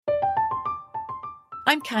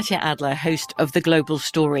I'm Katya Adler, host of The Global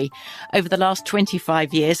Story. Over the last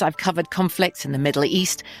 25 years, I've covered conflicts in the Middle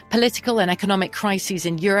East, political and economic crises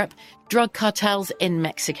in Europe, drug cartels in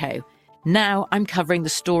Mexico. Now I'm covering the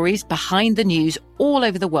stories behind the news all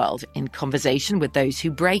over the world in conversation with those who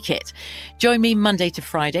break it. Join me Monday to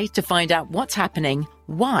Friday to find out what's happening,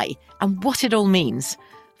 why, and what it all means.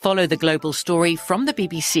 Follow The Global Story from the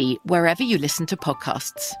BBC wherever you listen to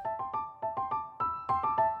podcasts.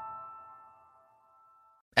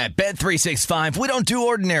 At Bet365, we don't do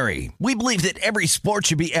ordinary. We believe that every sport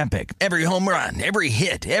should be epic. Every home run, every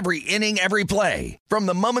hit, every inning, every play. From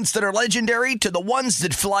the moments that are legendary to the ones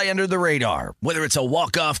that fly under the radar. Whether it's a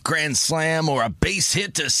walk-off grand slam or a base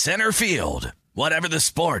hit to center field. Whatever the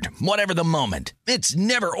sport, whatever the moment. It's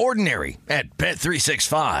never ordinary at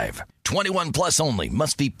Bet365. 21 plus only.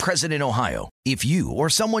 Must be present in Ohio. If you or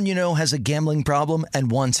someone you know has a gambling problem and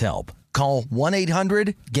wants help, call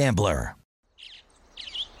 1-800-GAMBLER.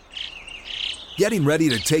 Getting ready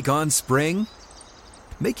to take on spring?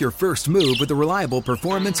 Make your first move with the reliable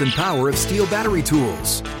performance and power of Steel battery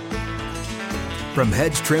tools. From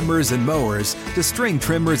hedge trimmers and mowers to string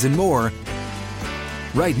trimmers and more,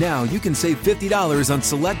 right now you can save $50 on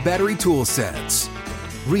select battery tool sets.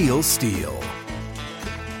 Real Steel.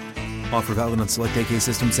 Offer valid on select AK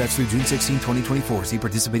system sets through June 16, 2024. See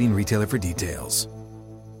participating retailer for details.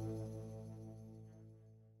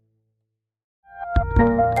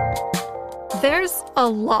 There's a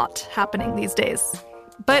lot happening these days,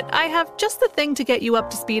 but I have just the thing to get you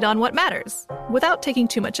up to speed on what matters without taking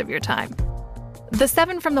too much of your time. The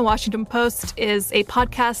 7 from the Washington Post is a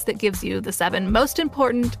podcast that gives you the 7 most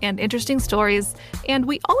important and interesting stories, and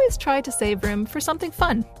we always try to save room for something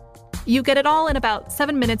fun. You get it all in about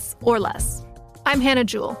 7 minutes or less. I'm Hannah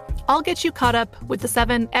Jewell. I'll get you caught up with the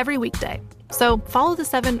 7 every weekday. So follow the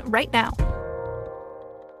 7 right now.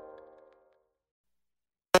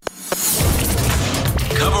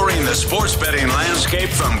 Covering the sports betting landscape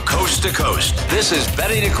from coast to coast. This is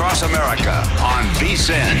Betting Across America on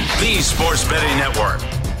VSiN, the Sports Betting Network.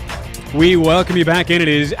 We welcome you back in. It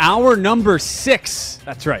is hour number 6.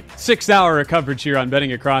 That's right. 6 hour coverage here on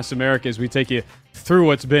Betting Across America as we take you through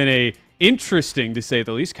what's been a interesting, to say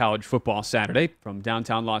the least, college football Saturday from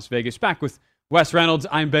downtown Las Vegas. Back with Wes Reynolds.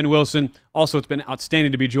 I'm Ben Wilson. Also, it's been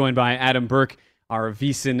outstanding to be joined by Adam Burke, our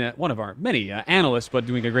VSiN, one of our many analysts, but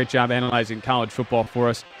doing a great job analyzing college football for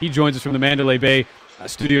us. He joins us from the Mandalay Bay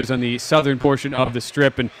studios on the southern portion of the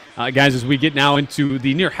Strip. And guys, as we get now into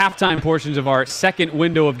the near halftime portions of our second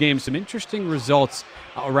window of games, some interesting results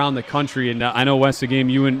around the country. And I know, Wes, the game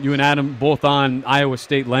you and Adam both on, Iowa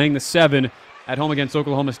State laying the 7 at home against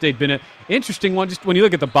Oklahoma State. Been an interesting one. Just when you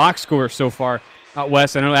look at the box score so far,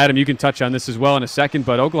 Wes, I know, Adam, you can touch on this as well in a second,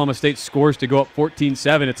 but Oklahoma State scores to go up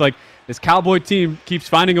 14-7. It's like this Cowboy team keeps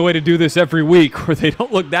finding a way to do this every week where they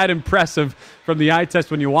don't look that impressive from the eye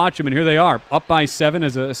test when you watch them, and here they are, up by 7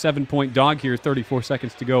 as a 7-point dog here, 34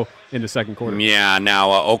 seconds to go in the second quarter. Yeah,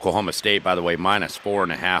 now Oklahoma State, by the way, minus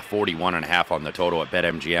 4.5, 41.5 on the total at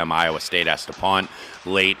BetMGM. Iowa State has to punt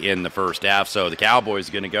late in the first half, so the Cowboys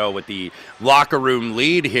going to go with the locker room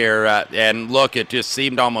lead here, and look, it just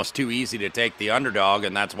seemed almost too easy to take the underdog,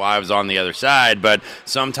 and that's why I was on the other side, but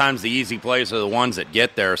sometimes the easy plays are the ones that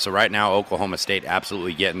get there, so right now Oklahoma State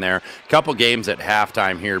absolutely getting there. Couple games at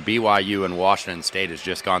halftime here, BYU and Washington State has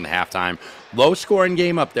just gone to halftime. Low-scoring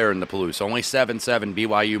game up there in the Palouse. Only 7-7,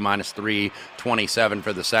 BYU minus 3, 27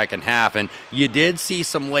 for the second half. And you did see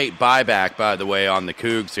some late buyback, by the way, on the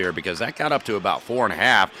Cougs here because that got up to about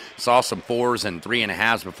 4.5. Saw some 4s and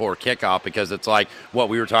 3.5s before kickoff because it's like what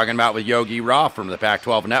we were talking about with Yogi Roth from the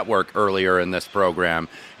Pac-12 Network earlier in this program.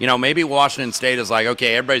 You know, maybe Washington State is like,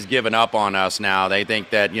 okay, everybody's giving up on us now. They think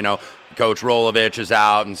that, you know, Coach Rolovich is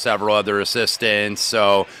out and several other assistants,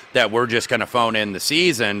 so that we're just going to phone in the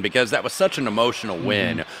season because that was such an emotional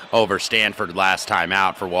win over Stanford last time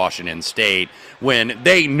out for Washington State when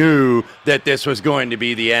they knew that this was going to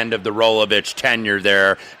be the end of the Rolovich tenure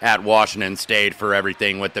there at Washington State for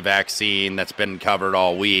everything with the vaccine that's been covered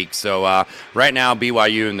all week. So right now,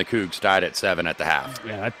 BYU and the Cougs tied at 7 at the half.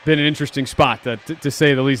 Yeah, that's been an interesting spot, to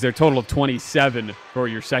say the least. Their total of 27 for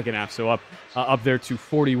your second half, so up there to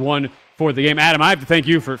 41 for the game. Adam, I have to thank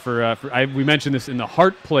you for we mentioned this in the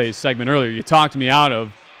Heart Plays segment earlier. You talked me out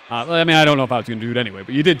of, I don't know if I was going to do it anyway,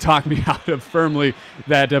 but you did talk me out of firmly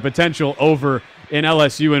that potential over in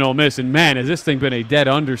LSU and Ole Miss. And man, has this thing been a dead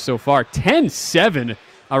under so far. 10-7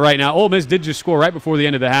 right now. Ole Miss did just score right before the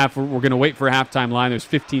end of the half. We're going to wait for a halftime line. There's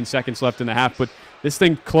 15 seconds left in the half, but this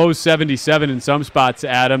thing closed 77 in some spots,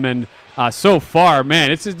 Adam, and so far, man,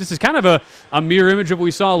 this is kind of a mirror image of what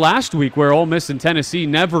we saw last week where Ole Miss and Tennessee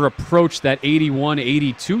never approached that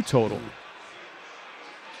 81-82 total.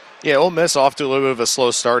 Yeah, Ole Miss off to a little bit of a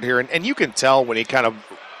slow start here, and you can tell when he kind of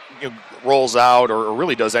rolls out or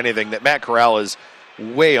really does anything that Matt Corral is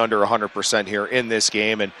way under 100% here in this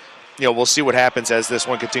game, and we'll see what happens as this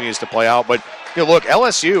one continues to play out. But look,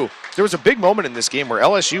 LSU, there was a big moment in this game where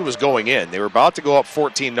LSU was going in. They were about to go up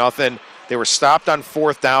 14-0. They were stopped on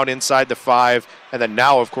 4th down inside the 5, and then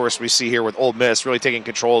now, of course, we see here with Ole Miss really taking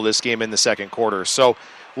control of this game in the second quarter. So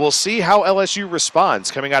we'll see how LSU responds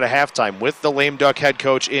coming out of halftime with the lame duck head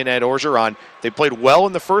coach in Ed Orgeron. They played well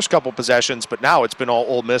in the first couple possessions, but now it's been all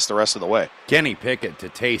Ole Miss the rest of the way. Kenny Pickett to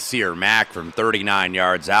Taysir Mack from 39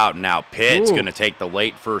 yards out, and now Pitt's going to take the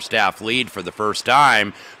late first half lead for the first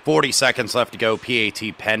time. 40 seconds left to go,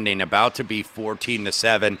 PAT pending, about to be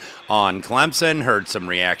 14-7 on Clemson. Heard some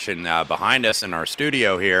reaction behind us in our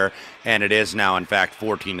studio here, and it is now, in fact,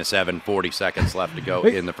 14-7, 40 seconds left to go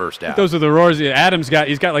in the first half. Those are the roars. Adam's got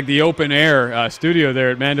like the open air studio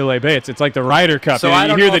there at Mandalay Bay. It's like the Ryder Cup. So I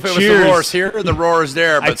don't know if it was the roars here or the roars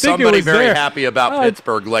there, but somebody very happy about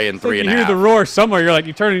Pittsburgh laying 3.5. You hear the roar somewhere. You're like,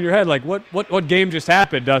 you turn in your head like, what game just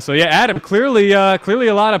happened? So yeah, Adam, clearly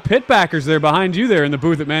a lot of Pitt backers there behind you there in the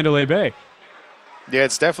booth at Mandalay Bay. Yeah,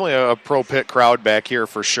 it's definitely a pro Pitt crowd back here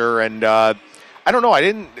for sure. And I don't know.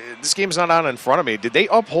 This game's not on in front of me. Did they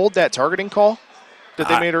uphold that targeting call that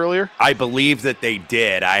they made earlier? I believe that they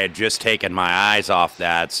did. I had just taken my eyes off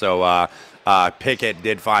that. So Pickett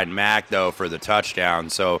did find Mack, though, for the touchdown.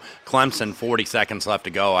 So Clemson, 40 seconds left to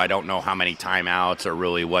go. I don't know how many timeouts or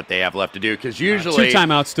really what they have left to do, because usually 2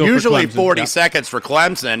 timeouts still usually for Clemson. 40 seconds for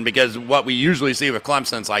Clemson, because what we usually see with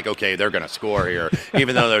Clemson is like, okay, they're going to score here,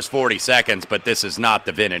 even though there's 40 seconds, but this is not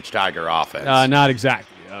the vintage Tiger offense. Not exactly.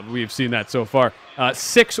 We've seen that so far.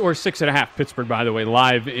 6 or 6.5 Pittsburgh, by the way,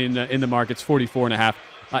 live in the markets. 44.5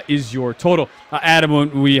 is your total. Adam,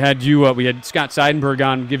 when we had Scott Seidenberg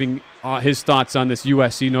on giving his thoughts on this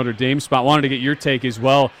USC Notre Dame spot. Wanted to get your take as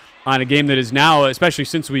well on a game that is now, especially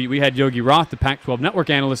since we had Yogi Roth, the Pac-12 network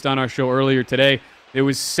analyst, on our show earlier today. It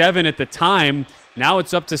was 7 at the time. Now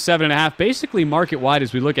it's up to 7.5, basically market-wide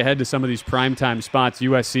as we look ahead to some of these primetime spots.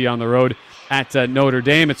 USC on the road at Notre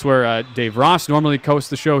Dame. It's where Dave Ross normally hosts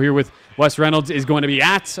the show here with Wes Reynolds, is going to be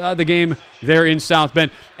at the game there in South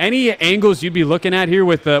Bend. Any angles you'd be looking at here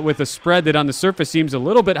with a spread that on the surface seems a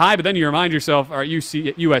little bit high, but then you remind yourself,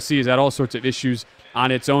 USC has had all sorts of issues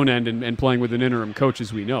on its own end and playing with an interim coach,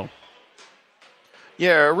 as we know.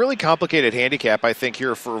 Yeah, a really complicated handicap, I think,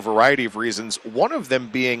 here for a variety of reasons. One of them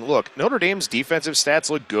being, look, Notre Dame's defensive stats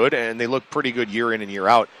look good, and they look pretty good year in and year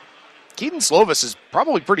out. Keaton Slovis is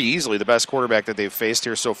probably pretty easily the best quarterback that they've faced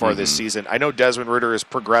here so far this season. I know Desmond Ridder has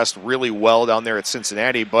progressed really well down there at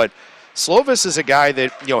Cincinnati, but Slovis is a guy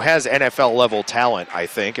that has NFL-level talent, I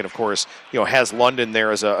think, and of course has London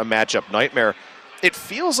there as a matchup nightmare. It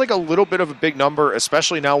feels like a little bit of a big number,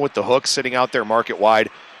 especially now with the hook sitting out there market-wide.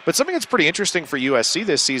 But something that's pretty interesting for USC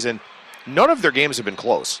this season, none of their games have been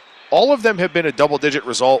close. All of them have been a double-digit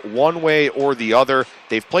result one way or the other.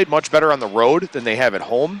 They've played much better on the road than they have at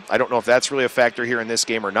home. I don't know if that's really a factor here in this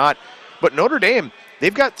game or not. But Notre Dame,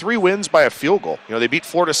 they've got 3 wins by a field goal. They beat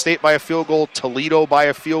Florida State by a field goal, Toledo by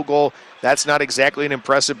a field goal. That's not exactly an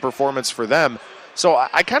impressive performance for them. So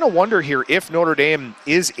I kind of wonder here if Notre Dame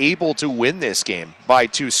is able to win this game by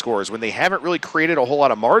 2 scores when they haven't really created a whole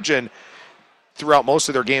lot of margin throughout most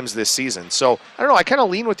of their games this season. So, I don't know, I kind of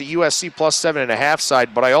lean with the USC plus 7.5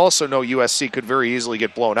 side, but I also know USC could very easily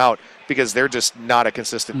get blown out because they're just not a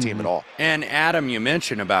consistent team at all. And Adam, you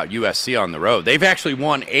mentioned about USC on the road. They've actually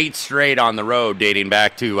won 8 straight on the road dating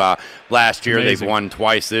back to last year. Amazing. They've won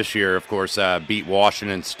twice this year, of course, beat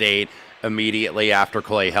Washington State immediately after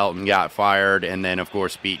Clay Helton got fired, and then, of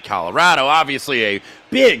course, beat Colorado. Obviously a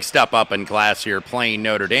big step up in class here playing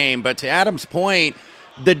Notre Dame, but to Adam's point,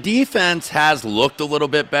 the defense has looked a little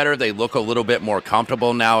bit better. They look a little bit more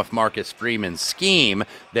comfortable now with Marcus Freeman's scheme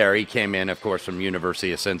there. He came in, of course, from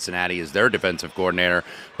University of Cincinnati as their defensive coordinator.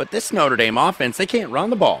 But this Notre Dame offense, they can't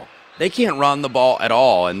run the ball. They can't run the ball at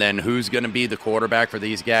all. And then who's going to be the quarterback for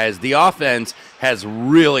these guys? The offense has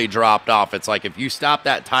really dropped off. It's like if you stop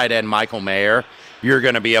that tight end Michael Mayer, you're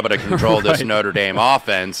going to be able to control this Notre Dame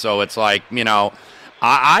offense. So it's like,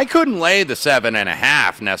 I couldn't lay the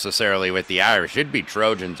 7.5 necessarily with the Irish. It'd be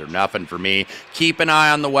Trojans or nothing for me. Keep an eye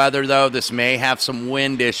on the weather, though. This may have some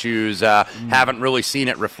wind issues. Haven't really seen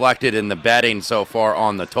it reflected in the betting so far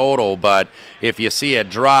on the total, but if you see a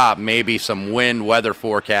drop, maybe some wind weather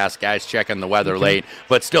forecast. Guys checking the weather late,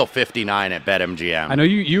 but still 59 at BetMGM. I know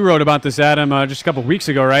you wrote about this, Adam, just a couple of weeks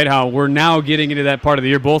ago, right? How we're now getting into that part of the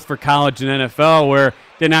year, both for college and NFL, where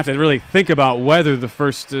didn't have to really think about weather the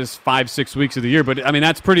first 5-6 weeks of the year, but I mean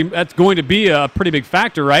that's going to be a pretty big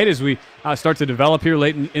factor, right, as we start to develop here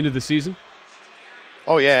late into the season.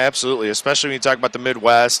 Oh, yeah, absolutely, especially when you talk about the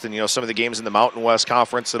Midwest and, some of the games in the Mountain West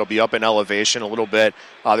Conference that'll be up in elevation a little bit.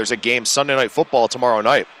 There's a game Sunday Night Football tomorrow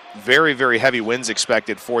night. Very, very heavy winds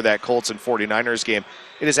expected for that Colts and 49ers game.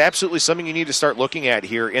 It is absolutely something you need to start looking at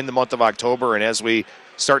here in the month of October and as we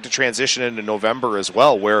start to transition into November as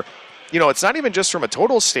well, where it's not even just from a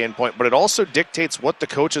total standpoint, but it also dictates what the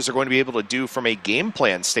coaches are going to be able to do from a game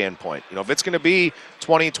plan standpoint. If it's going to be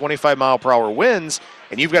 20, 25 mile per hour winds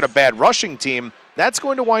and you've got a bad rushing team, that's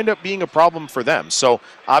going to wind up being a problem for them. So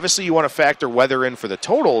obviously you want to factor weather in for the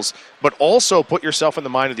totals, but also put yourself in the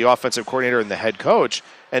mind of the offensive coordinator and the head coach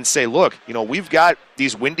and say, look, we've got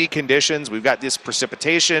these windy conditions, we've got this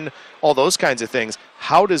precipitation, all those kinds of things.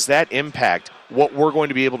 How does that impact what we're going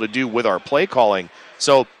to be able to do with our play calling?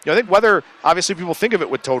 So I think weather, obviously people think of it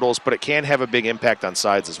with totals, but it can have a big impact on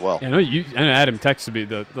sides as well. I know Adam texted me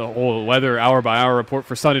the whole weather hour-by-hour report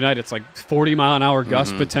for Sunday night. It's like 40-mile-an-hour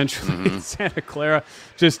gust potentially in Santa Clara.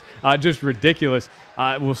 Just ridiculous.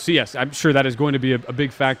 We'll see. Yes, I'm sure that is going to be a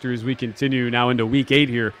big factor as we continue now into Week 8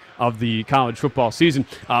 here of the college football season.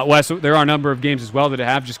 Wes, there are a number of games as well that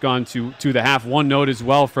have just gone to the half. One note as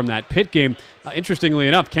well from that Pitt game. Interestingly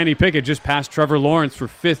enough, Kenny Pickett just passed Trevor Lawrence for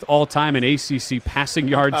 5th all-time in ACC passing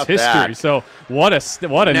yards history. That. So what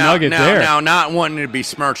a nugget there. Now, not wanting to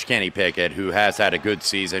besmirch Kenny Pickett, who has had a good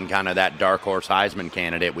season, kind of that dark horse Heisman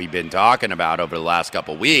candidate we've been talking about over the last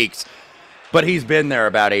couple weeks. But he's been there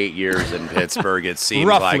about 8 years in Pittsburgh, it seems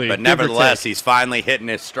Roughly, like. But nevertheless, he's finally hitting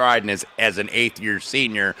his stride, and as an 8th-year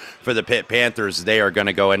senior for the Pitt Panthers, they are going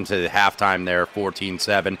to go into the halftime there,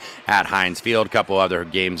 14-7 at Heinz Field. A couple other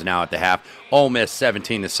games now at the half. Ole Miss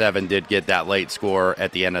 17-7 did get that late score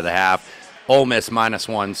at the end of the half. Ole Miss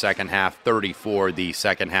 -1 second half, 34 the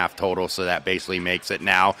second half total, so that basically makes it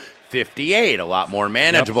now 58, a lot more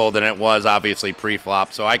manageable than it was obviously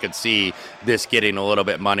pre-flop, so I could see this getting a little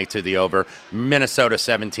bit money to the over. Minnesota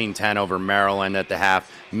 17-10 over Maryland at the half.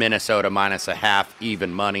 Minnesota -0.5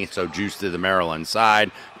 even money, so juice to the Maryland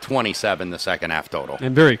side. 27 the second half total.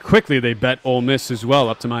 And very quickly they bet Ole Miss as well,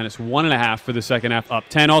 up to -1.5 for the second half, up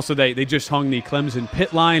 10. Also, they just hung the Clemson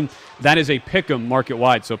Pitt line. That is a pick'em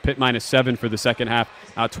market-wide, so Pitt -7 for the second half,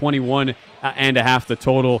 21.5 the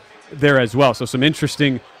total there as well. So some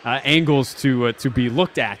interesting angles to be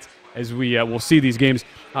looked at as we will see these games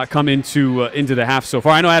come into the half so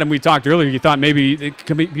far. I know, Adam, we talked earlier. You thought maybe it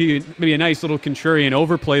could be maybe a nice little contrarian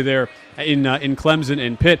overplay there in Clemson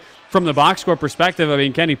and Pitt. From the box score perspective, I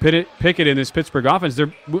mean, Kenny Pickett in this Pittsburgh offense,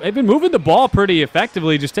 they've been moving the ball pretty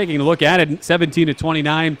effectively. Just taking a look at it,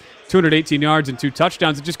 17-29, 218 yards and 2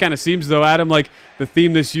 touchdowns. It just kind of seems, though, Adam, like the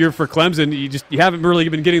theme this year for Clemson, you haven't really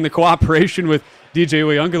been getting the cooperation with DJ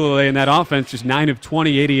Uiagalelei in that offense. Just 9 of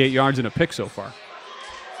 20, 88 yards and a pick so far.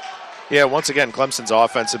 Yeah, once again, Clemson's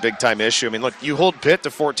offense a big-time issue. I mean, look, you hold Pitt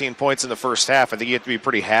to 14 points in the first half. I think you have to be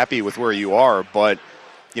pretty happy with where you are, but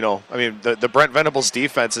the Brent Venables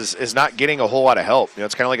defense is not getting a whole lot of help.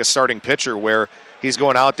 It's kind of like a starting pitcher where he's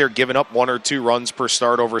going out there giving up 1 or 2 runs per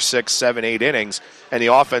start over 6, 7, 8 innings, and the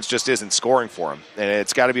offense just isn't scoring for him. And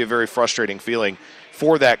it's got to be a very frustrating feeling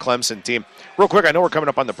for that Clemson team. Real quick, I know we're coming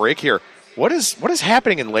up on the break here. What is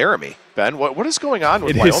happening in Laramie, Ben? What is going on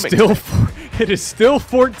with Wyoming? It is still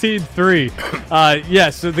 14-3.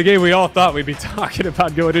 Yes, so the game we all thought we'd be talking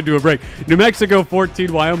about going into a break. New Mexico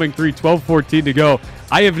 14, Wyoming 3, 12-14 to go.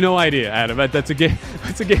 I have no idea, Adam. That's a game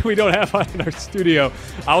we don't have on in our studio.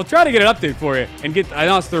 I'll try to get an update for you and I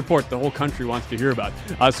know it's the report the whole country wants to hear about.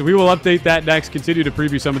 So we will update that next, continue to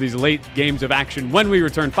preview some of these late games of action when we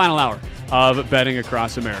return. Final hour of Betting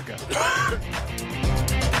Across America.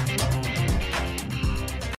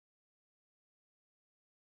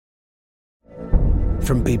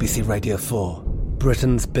 From BBC Radio 4,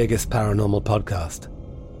 Britain's biggest paranormal podcast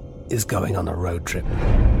is going on a road trip.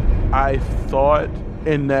 I thought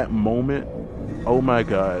in that moment, oh my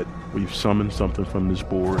God, we've summoned something from this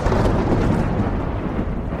board.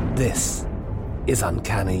 This is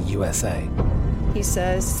Uncanny USA. He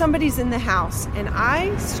says, somebody's in the house, and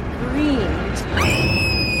I screamed.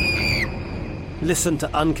 Listen to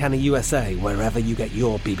Uncanny USA wherever you get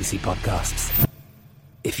your BBC podcasts,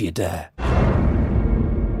 if you dare.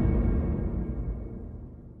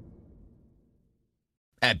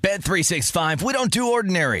 At Bet365, we don't do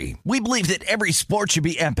ordinary. We believe that every sport should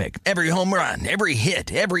be epic. Every home run, every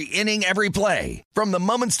hit, every inning, every play. From the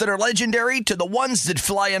moments that are legendary to the ones that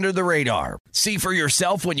fly under the radar. See for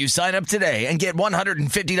yourself when you sign up today and get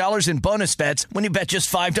 $150 in bonus bets when you bet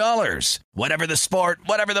just $5. Whatever the sport,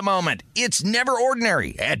 whatever the moment, it's never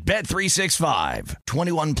ordinary at Bet365.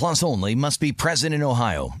 21 plus only. Must be present in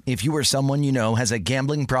Ohio. If you or someone you know has a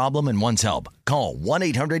gambling problem and wants help, call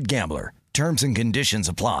 1-800-GAMBLER. Terms and conditions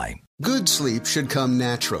apply. Good sleep should come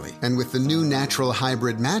naturally, and with the new Natural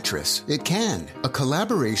Hybrid mattress, it can. A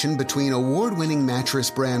collaboration between award-winning mattress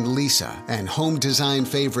brand Leesa and home design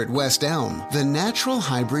favorite West Elm, the Natural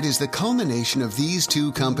Hybrid is the culmination of these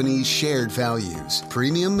two companies' shared values: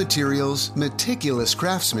 premium materials, meticulous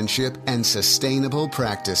craftsmanship, and sustainable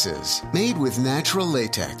practices. Made with natural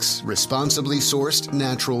latex, responsibly sourced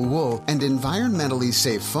natural wool, and environmentally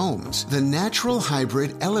safe foams, the Natural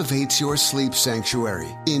Hybrid elevates your sleep sanctuary,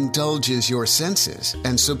 indulges your senses,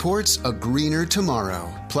 and supports a greener tomorrow.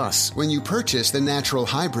 Plus, when you purchase the Natural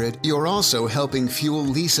Hybrid, you're also helping fuel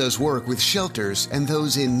Leesa's work with shelters and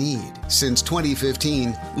those in need. Since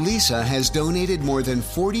 2015, Leesa has donated more than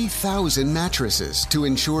 40,000 mattresses to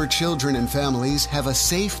ensure children and families have a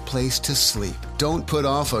safe place to sleep. Don't put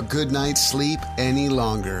off a good night's sleep any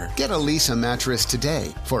longer. Get a Leesa mattress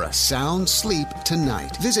today for a sound sleep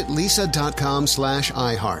tonight. Visit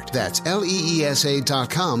leesa.com/iHeart. That's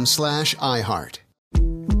LEESA.com/iHeart.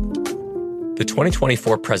 The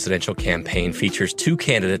 2024 presidential campaign features two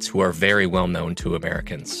candidates who are very well known to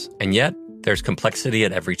Americans. And yet, there's complexity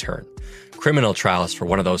at every turn. Criminal trials for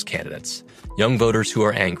one of those candidates. Young voters who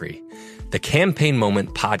are angry. The Campaign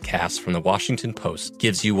Moment podcast from the Washington Post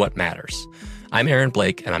gives you what matters. I'm Aaron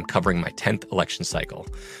Blake, and I'm covering my 10th election cycle.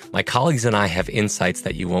 My colleagues and I have insights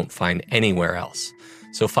that you won't find anywhere else.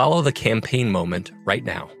 So follow The Campaign Moment right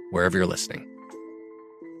now, wherever you're listening.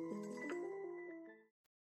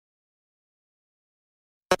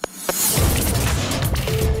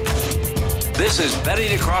 This is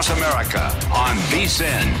Betting Across America on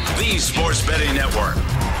VSiN, the Sports Betting Network.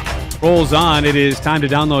 Rolls on. It is time to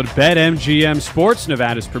download BetMGM Sports,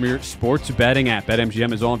 Nevada's premier sports betting app.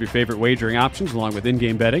 BetMGM has all of your favorite wagering options, along with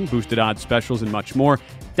in-game betting, boosted odds specials, and much more.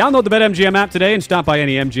 Download the BetMGM app today and stop by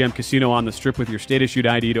any MGM casino on the Strip with your state-issued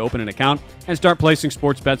ID to open an account and start placing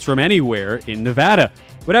sports bets from anywhere in Nevada.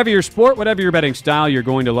 Whatever your sport, whatever your betting style, you're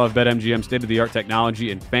going to love BetMGM's state-of-the-art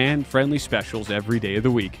technology and fan-friendly specials every day of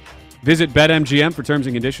the week. Visit BetMGM for terms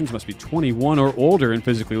and conditions. Must be 21 or older and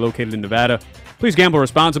physically located in Nevada. Please gamble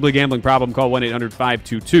responsibly. Gambling problem? Call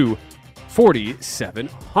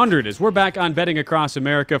 1-800-522-4700. As we're back on Betting Across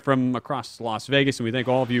America from across Las Vegas, and we thank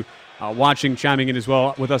all of you watching, chiming in as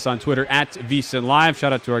well with us on Twitter at VSiN Live.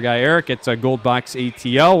 Shout out to our guy Eric at Goldbox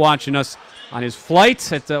ATL watching us on his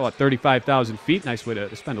flight at 35,000 feet. Nice way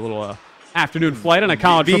to spend a little afternoon flight on a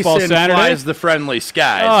college football Saturday. Flies the friendly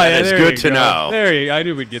skies. Oh, that is good to know. There you go. I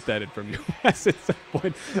knew we'd get that in from you. At some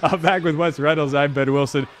point. Back with Wes Reynolds. I'm Ben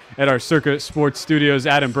Wilson at our Circa Sports Studios.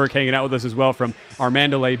 Adam Burke hanging out with us as well from our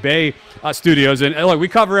Mandalay Bay studios. And look, we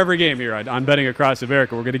cover every game here on Betting Across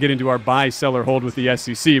America. We're going to get into our buy, sell, or hold with the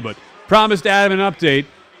SEC, but promised Adam an update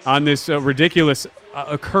on this ridiculous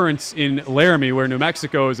occurrence in Laramie, where New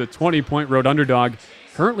Mexico is a 20-point road underdog,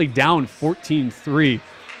 currently down 14-3.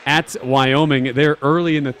 At Wyoming there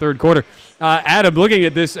early in the third quarter. Adam, looking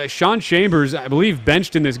at this, Sean Chambers, I believe,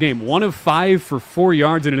 benched in this game. 1 of 5 for 4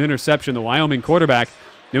 yards and an interception, the Wyoming quarterback.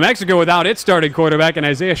 New Mexico without its starting quarterback, and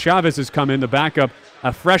Isaiah Chavez has come in, the backup,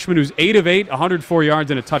 a freshman who's 8 of 8, 104 yards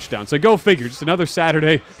and a touchdown. So go figure, just another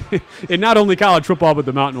Saturday in not only college football but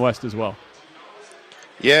the Mountain West as well.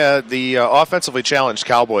 Yeah, the offensively challenged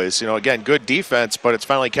Cowboys, again, good defense, but it's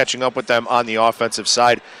finally catching up with them on the offensive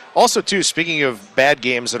side. Also, too, speaking of bad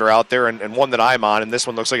games that are out there, and one that I'm on, and this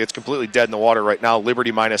one looks like it's completely dead in the water right now,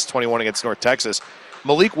 Liberty minus 21 against North Texas.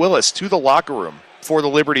 Malik Willis to the locker room for the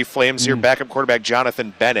Liberty Flames here, backup quarterback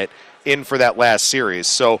Jonathan Bennett in for that last series.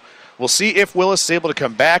 So we'll see if Willis is able to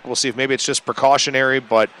come back. We'll see if maybe it's just precautionary,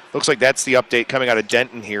 but looks like that's the update coming out of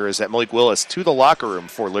Denton here, is that Malik Willis to the locker room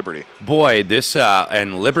for Liberty. Boy, this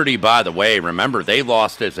and Liberty, by the way, remember, they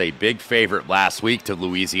lost as a big favorite last week to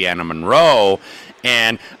Louisiana Monroe,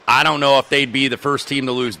 and I don't know if they'd be the first team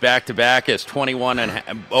to lose back-to-back as 21 and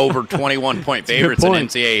over 21-point favorites in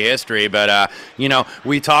NCAA history. But,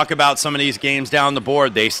 we talk about some of these games down the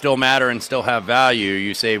board. They still matter and still have value.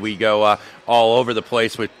 You say we go all over the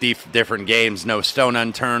place with different games. No stone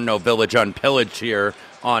unturned, no village unpillaged here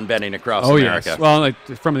on Betting Across America. Yes. Well,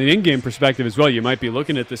 from an in-game perspective as well, you might be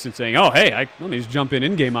looking at this and saying, oh, hey, let me just jump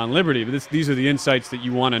in-game on Liberty. But these are the insights that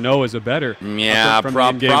you want to know as a bettor. Yeah,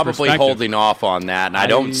 probably holding off on that. And I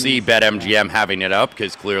don't see BetMGM having it up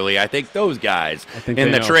because clearly I think those guys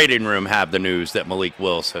in the trading room have the news that Malik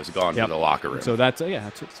Willis has gone to the locker room. So that's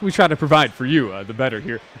what we try to provide for you, the bettor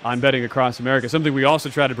here on Betting Across America. Something we also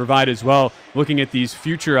try to provide as well, looking at these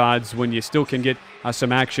future odds when you still can get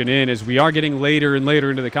some action in, as we are getting later and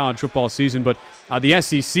later into the college football season. But the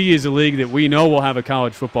SEC is a league that we know will have a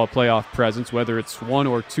college football playoff presence. Whether it's one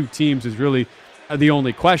or two teams is really the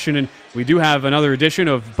only question. And we do have another edition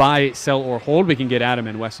of Buy, Sell, or Hold we can get Adam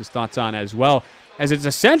and Wes's thoughts on as well. as it's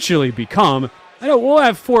essentially become, I know we'll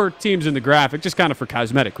have 4 teams in the graphic just kind of for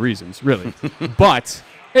cosmetic reasons, really. But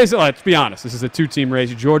let's be honest, this is a 2-team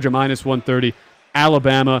race. Georgia minus 130,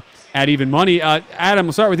 Alabama at even money. Adam,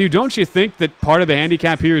 we'll start with you. Don't you think that part of the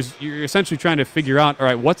handicap here is you're essentially trying to figure out, all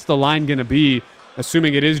right, what's the line going to be,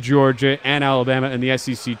 assuming it is Georgia and Alabama in the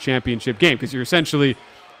SEC championship game? Because you're essentially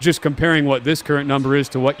just comparing what this current number is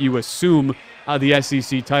to what you assume the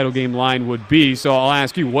SEC title game line would be. So I'll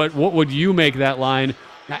ask you, what would you make that line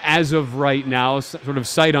as of right now, sort of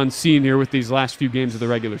sight unseen here with these last few games of the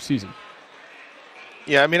regular season?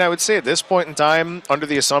 Yeah, I mean, I would say at this point in time, under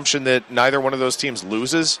the assumption that neither one of those teams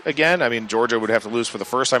loses again, I mean, Georgia would have to lose for the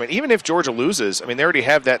first time. And even if Georgia loses, I mean, they already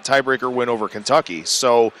have that tiebreaker win over Kentucky.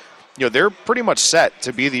 So, they're pretty much set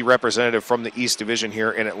to be the representative from the East Division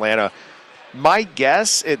here in Atlanta. My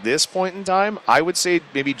guess at this point in time, I would say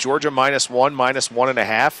maybe Georgia -1,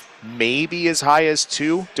 -1.5, maybe as high as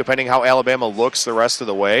 2, depending how Alabama looks the rest of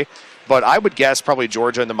the way. But I would guess probably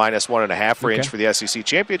Georgia in the -1.5 range for the SEC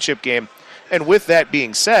championship game. And with that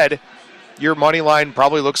being said, your money line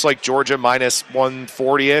probably looks like Georgia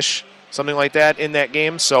 -140-ish, something like that in that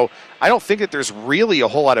game. So I don't think that there's really a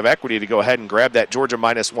whole lot of equity to go ahead and grab that Georgia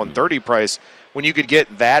 -130 price when you could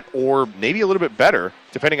get that or maybe a little bit better,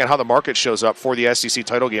 depending on how the market shows up for the SEC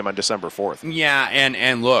title game on December 4th. Yeah,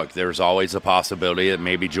 and look, there's always a possibility that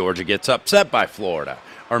maybe Georgia gets upset by Florida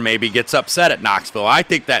or maybe gets upset at Knoxville. I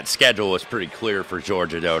think that schedule is pretty clear for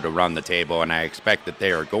Georgia, though, to run the table, and I expect that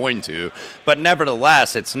they are going to. But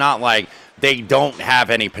nevertheless, it's not like they don't have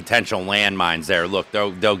any potential landmines there. Look,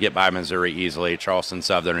 they'll get by Missouri easily, Charleston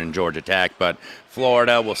Southern and Georgia Tech, but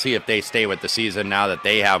Florida, we'll see if they stay with the season now that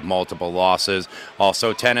they have multiple losses.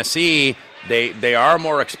 Also, Tennessee, they are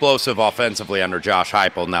more explosive offensively under Josh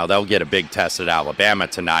Heupel. Now, they'll get a big test at Alabama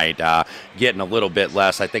tonight, getting a little bit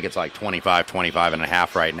less. I think it's like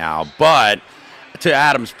 25.5 right now. But to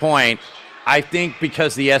Adam's point, I think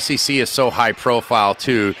because the SEC is so high profile,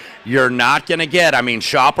 too, you're not going to get,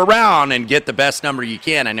 shop around and get the best number you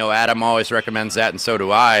can. I know Adam always recommends that, and so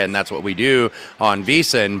do I, and that's what we do on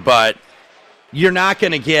VSiN, but you're not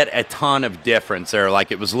going to get a ton of difference there. Like,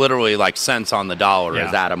 it was literally like cents on the dollar,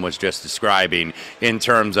 as Adam was just describing, in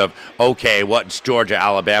terms of, okay, what's Georgia,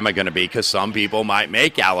 Alabama going to be? Because some people might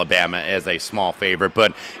make Alabama as a small favorite,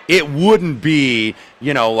 but it wouldn't be,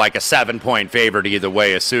 like a 7-point favorite either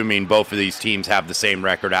way, assuming both of these teams have the same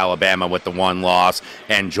record, Alabama with the 1 loss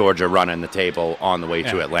and Georgia running the table on the way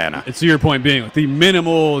to Atlanta. It's your point being, the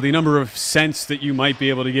number of cents that you might be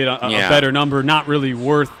able to get a better number, not really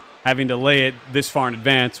worth having to lay it this far in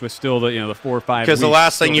advance with still the 4 or 5 weeks. Because the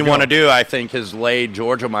last thing you want to do, I think, is lay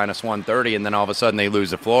Georgia -130, and then all of a sudden they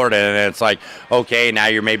lose to Florida, and it's like, okay, now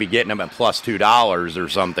you're maybe getting them at plus $2 or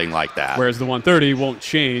something like that. Whereas the 130 won't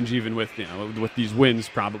change even with with these wins,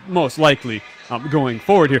 probably most likely going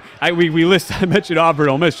forward here. I mentioned Auburn,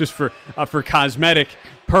 Ole Miss just for cosmetic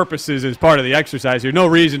purposes as part of the exercise here. No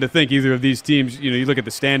reason to think either of these teams, you look at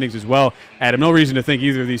the standings as well, Adam, no reason to think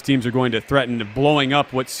either of these teams are going to threaten blowing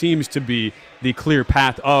up what seems to be the clear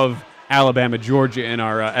path of Alabama, Georgia in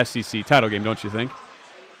our SEC title game, don't you think?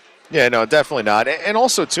 Yeah, no, definitely not. And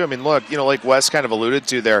also, too, look, like Wes kind of alluded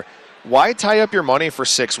to there, why tie up your money for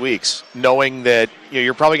 6 weeks knowing that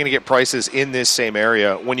you're probably going to get prices in this same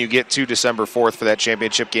area when you get to December 4th for that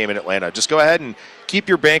championship game in Atlanta? Just go ahead and keep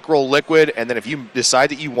your bankroll liquid, and then if you decide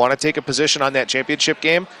that you want to take a position on that championship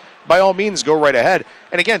game, by all means, go right ahead.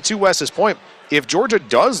 And again, to Wes's point, if Georgia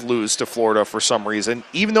does lose to Florida for some reason,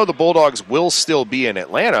 even though the Bulldogs will still be in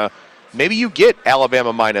Atlanta, maybe you get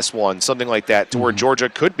Alabama -1, something like that, to where Georgia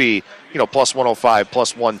could be, plus 105,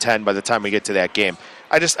 plus 110 by the time we get to that game.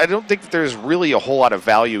 I don't think that there's really a whole lot of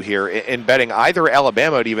value here in betting either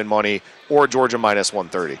Alabama at even money or Georgia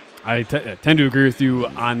 -130. I tend to agree with you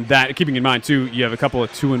on that. Keeping in mind, too, you have a couple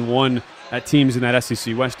of 2-1 teams in that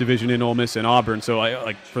SEC West division in Ole Miss and Auburn.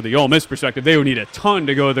 So, for the Ole Miss perspective, they would need a ton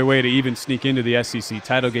to go their way to even sneak into the SEC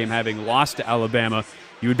title game, having lost to Alabama.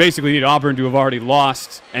 You would basically need Auburn to have already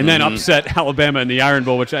lost and then upset Alabama in the Iron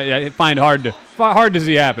Bowl, which I find hard to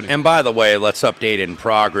see happening. And by the way, let's update in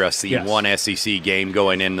progress the one SEC game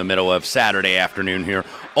going in the middle of Saturday afternoon here.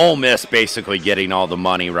 Ole Miss basically getting all the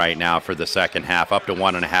money right now for the second half, up to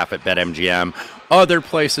 1.5 at BetMGM. Other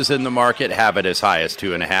places in the market have it as high as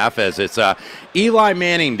 2.5, as it's Eli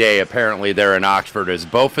Manning Day, apparently, there in Oxford, as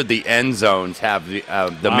both of the end zones have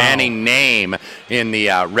the Manning name in the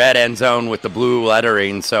red end zone with the blue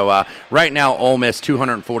lettering. So right now, Ole Miss,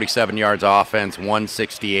 247 yards offense,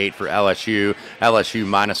 168 for LSU. LSU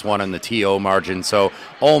 -1 on the TO margin. So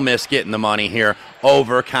Ole Miss getting the money here.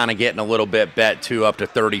 over kind of getting a little bit bet to up to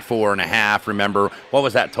 34.5. Remember, what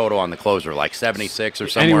was that total on the closer? Like 76 or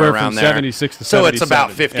somewhere Anywhere around from there? 76 to 77. So it's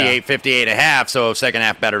about 58.5. So second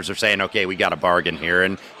half bettors are saying, okay, we got a bargain here,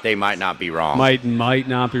 and they might not be wrong. Might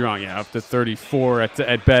not be wrong. Yeah, up to 34 at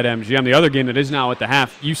BetMGM. The other game that is now at the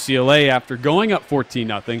half, UCLA, after going up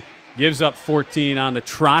 14-0, gives up 14 on the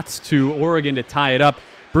trots to Oregon to tie it up.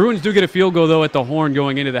 Bruins do get a field goal, though, at the horn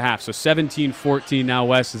going into the half. So 17-14 now,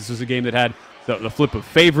 West. This is a game that had the flip of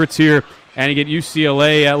favorites here. And you get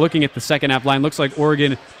UCLA looking at the second half line. Looks like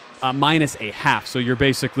Oregon minus a half. So you're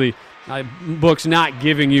basically books not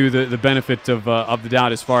giving you the benefit of the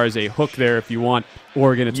doubt as far as a hook there. If you want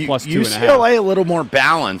Oregon, it's plus 2.5. UCLA a little more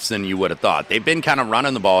balanced than you would have thought. They've been kind of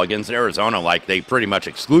running the ball against Arizona like they pretty much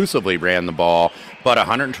exclusively ran the ball, but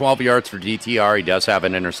 112 yards for DTR. He does have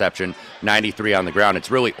an interception, 93 on the ground. It's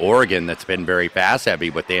really Oregon that's been very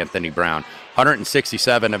pass-heavy with Anthony Brown.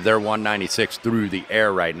 167 of their 196 through the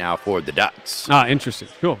air right now for the Ducks. Interesting.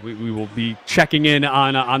 Cool. We will be checking in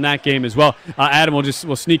on that game as well. Adam,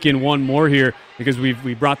 we'll sneak in one more here because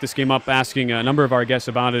we brought this game up asking a number of our guests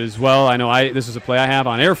about it as well. I know this is a play I have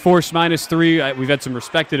on Air Force -3. We've had some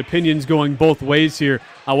respected opinions going both ways here.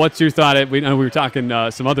 What's your thought? We were talking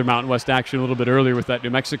some other Mountain West action a little bit earlier with that New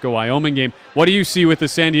Mexico-Wyoming game. What do you see with the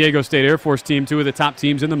San Diego State Air Force team, two of the top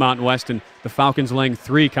teams in the Mountain West, and the Falcons laying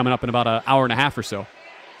 3 coming up in about an hour and a half or so?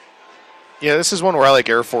 Yeah, this is one where I like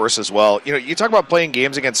Air Force as well. You talk about playing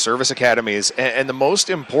games against service academies, and the most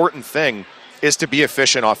important thing is to be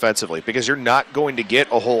efficient offensively because you're not going to get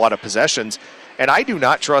a whole lot of possessions. And I do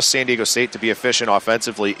not trust San Diego State to be efficient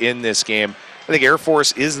offensively in this game. I think Air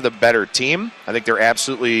Force is the better team. I think they're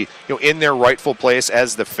absolutely in their rightful place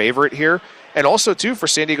as the favorite here. And also, too, for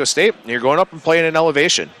San Diego State, you're going up and playing in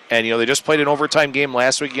elevation. And, they just played an overtime game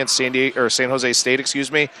last week against San Jose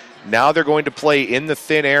State, Now they're going to play in the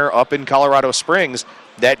thin air up in Colorado Springs.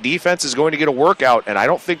 That defense is going to get a workout, and I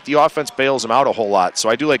don't think the offense bails them out a whole lot. So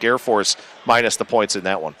I do like Air Force minus the points in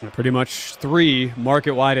that one. Pretty much 3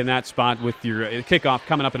 market-wide in that spot with your kickoff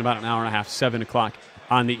coming up in about an hour and a half, 7 o'clock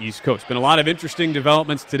on the East Coast. Been a lot of interesting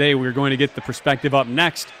developments today. We're going to get the perspective up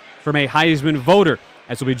next from a Heisman voter,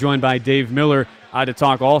 as we'll be joined by Dave Miller to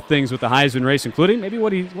talk all things with the Heisman race, including maybe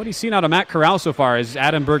what he's seen out of Matt Corral so far, as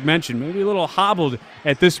Adam Burke mentioned. Maybe a little hobbled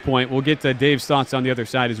at this point. We'll get to Dave's thoughts on the other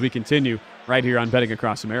side as we continue right here on Betting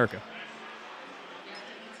Across America.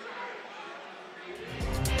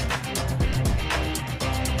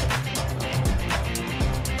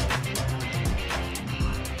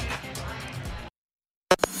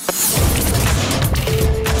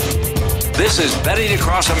 This is Betting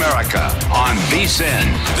Across America on VSiN,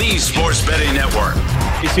 the Sports Betting Network.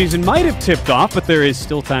 The season might have tipped off, but there is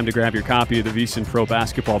still time to grab your copy of the VSiN Pro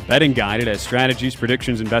Basketball Betting Guide. It has strategies,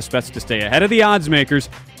 predictions, and best bets to stay ahead of the odds makers.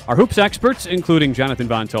 Our hoops experts, including Jonathan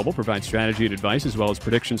Von Tobel, provide strategy and advice, as well as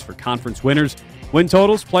predictions for conference winners, win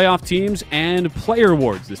totals, playoff teams, and player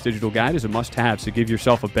awards. This digital guide is a must-have, so give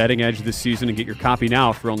yourself a betting edge this season and get your copy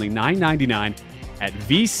now for only $9.99 at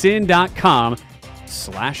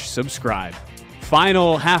vsin.com/subscribe.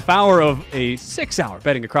 Final half hour of a 6-hour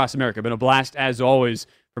Betting Across America. Been a blast, as always,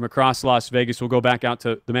 from across Las Vegas. We'll go back out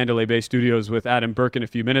to the Mandalay Bay studios with Adam Burke in a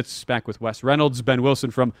few minutes, back with Wes Reynolds, Ben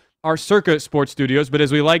Wilson from our Circa Sports studios. But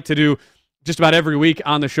as we like to do just about every week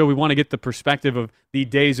on the show, we want to get the perspective of the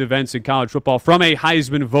day's events in college football from a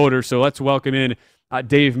Heisman voter. So let's welcome in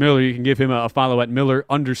Dave Miller. You can give him a follow at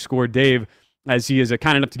Miller_Dave, as he is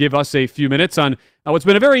kind enough to give us a few minutes on what's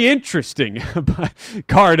been a very interesting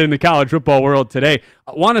card in the college football world today.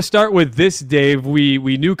 I want to start with this, Dave. We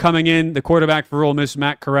knew coming in, the quarterback for Ole Miss,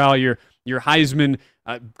 Matt Corral, your Heisman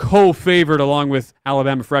co-favorite along with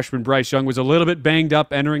Alabama freshman Bryce Young, was a little bit banged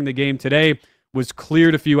up entering the game today, was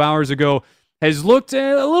cleared a few hours ago, has looked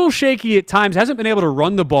a little shaky at times, hasn't been able to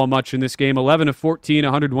run the ball much in this game, 11 of 14,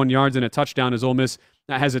 101 yards and a touchdown as Ole Miss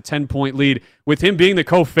has a 10-point lead. With him being the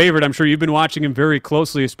co-favorite, I'm sure you've been watching him very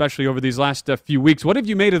closely, especially over these last few weeks. What have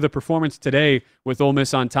you made of the performance today with Ole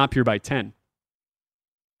Miss on top here by 10?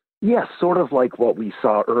 Yeah, sort of like what we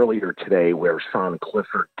saw earlier today where Sean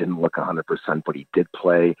Clifford didn't look 100%, but he did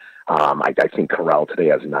play. I think Corral today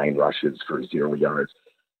has 9 rushes for 0 yards.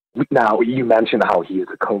 Now, you mentioned how he is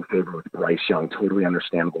a co-favorite with Bryce Young. Totally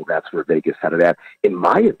understandable. That's where Vegas headed at. In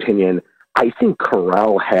my opinion, I think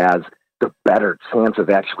Corral has the better chance of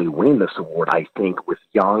actually winning this award. I think with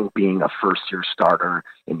Young being a first-year starter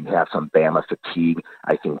and you have some Bama fatigue,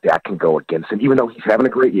 I think that can go against him. Even though he's having a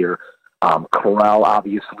great year, Corral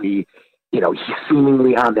obviously, he's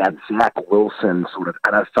seemingly on that Zach Wilson sort of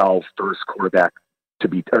NFL first quarterback to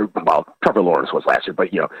be, Trevor Lawrence was last year, but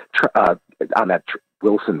on that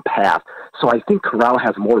Wilson path. So I think Corral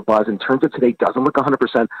has more buzz. In terms of today, doesn't look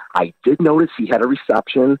 100%. I did notice he had a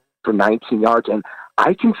reception for 19 yards, and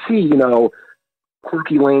I can see,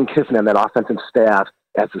 quirky Lane Kiffin and that offensive staff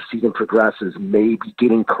as the season progresses, maybe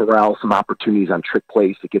getting Corral some opportunities on trick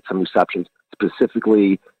plays to get some receptions,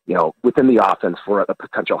 specifically, within the offense for a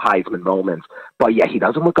potential Heisman moments. But yeah, he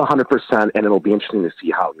doesn't look 100%, and it'll be interesting to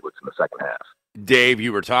see how he looks in the second half. Dave,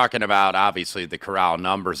 you were talking about, obviously, the Corral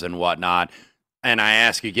numbers and whatnot. And I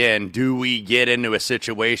ask again, do we get into a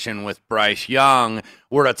situation with Bryce Young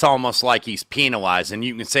where it's almost like he's penalized? And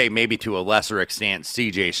you can say maybe to a lesser extent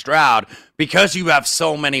C.J. Stroud, because you have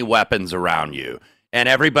so many weapons around you. And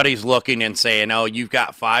everybody's looking and saying, oh, you've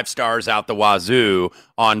got 5 stars out the wazoo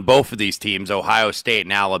on both of these teams, Ohio State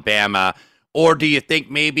and Alabama. Or do you think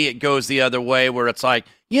maybe it goes the other way where it's like,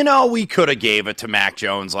 we could have gave it to Mac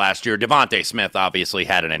Jones last year. Devontae Smith obviously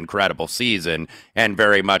had an incredible season and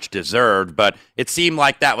very much deserved, but it seemed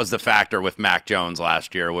like that was the factor with Mac Jones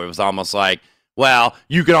last year, where it was almost like, well,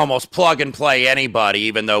 you can almost plug and play anybody,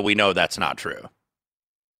 even though we know that's not true.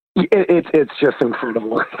 It's just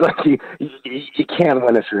incredible. Like you can't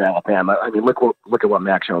win if you're Alabama. I mean, look at what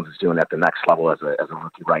Mac Jones is doing at the next level as a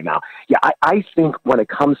rookie right now. Yeah, I think when it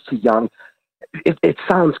comes to Young, it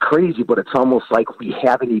sounds crazy, but it's almost like we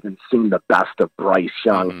haven't even seen the best of Bryce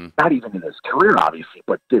Young, not even in his career, obviously,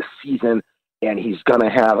 but this season, and he's going to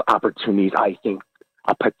have opportunities. I think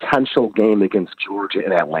a potential game against Georgia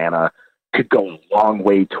and Atlanta could go a long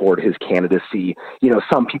way toward his candidacy.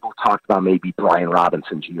 Some people talked about maybe Brian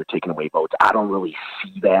Robinson Jr. taking away votes. I don't really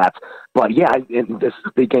see that. But, yeah, and this is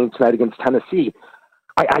a big game tonight against Tennessee.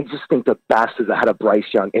 I just think the best is ahead of Bryce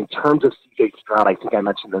Young. In terms of C.J. Stroud, I think I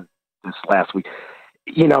mentioned this last week.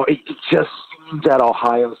 It just seems that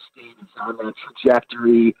Ohio State is on that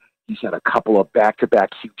trajectory. He's had a couple of back-to-back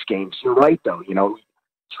huge games. You're right, though.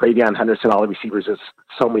 Travion Henderson, all the receivers, there's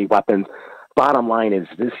so many weapons. Bottom line is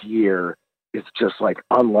this year is just like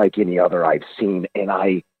unlike any other I've seen, and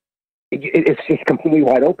it's just completely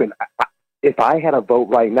wide open. If I had a vote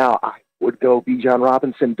right now, I would go Bijan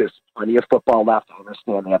Robinson. There's plenty of football left. I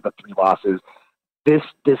understand they have the 3 losses. This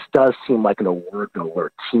does seem like an award, though,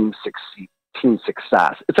 where team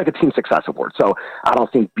success. It's like a team success award. So I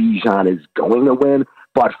don't think Bijan is going to win,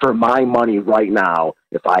 but for my money right now,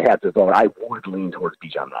 if I had to vote, I would lean towards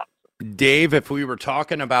Bijan Robinson. Dave, if we were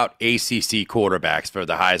talking about ACC quarterbacks for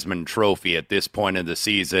the Heisman Trophy at this point in the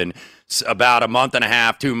season, about a month and a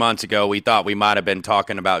half, 2 months ago, we thought we might have been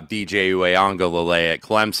talking about DJ Uiagalelei at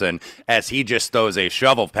Clemson as he just throws a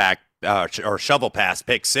shovel pass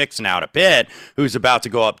pick 6 now to Pitt, who's about to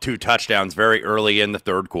go up 2 touchdowns very early in the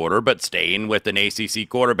third quarter, but staying with an ACC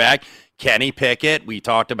quarterback. Kenny Pickett, we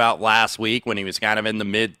talked about last week when he was kind of in the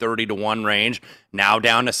mid 30-1 range, now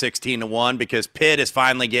down to 16-1 because Pitt is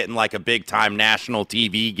finally getting like a big-time national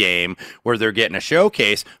TV game where they're getting a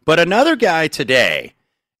showcase. But another guy today,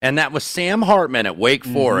 and that was Sam Hartman at Wake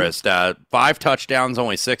Forest, 5 touchdowns,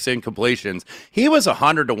 only 6 incompletions. He was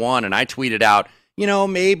 100-1, and I tweeted out,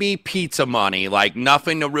 maybe pizza money, like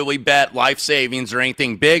nothing to really bet life savings or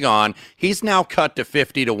anything big on. He's now cut to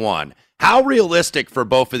 50-1. How realistic for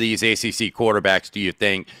both of these ACC quarterbacks do you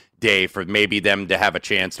think, Dave, for maybe them to have a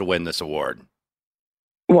chance to win this award?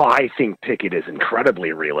 Well, I think Pickett is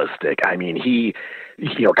incredibly realistic. I mean, he,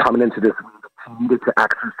 coming into this week, needed to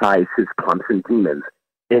exercise his Clemson demons.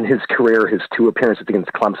 In his career, his 2 appearances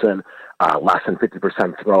against Clemson, less than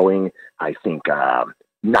 50% throwing, I think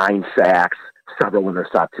 9 sacks, several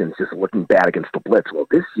interceptions, just looking bad against the blitz. Well,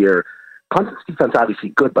 this year, Clemson's defense obviously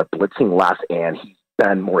good, but blitzing less, and he's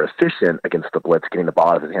been more efficient against the blitz, getting the ball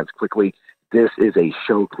out of his hands quickly. This is a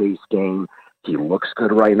showcase game. He looks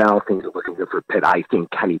good right now. Things are looking good for Pitt. I think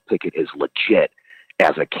Kenny Pickett is legit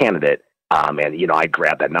as a candidate. And, I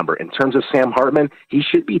grabbed that number. In terms of Sam Hartman, he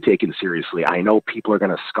should be taken seriously. I know people are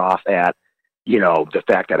going to scoff at, the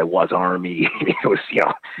fact that it was Army.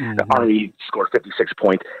 The Army scored 56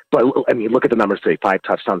 points. But, look at the numbers today, 5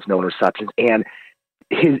 touchdowns, no interceptions. And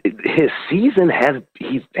his season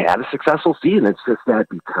he's had a successful season. It's just that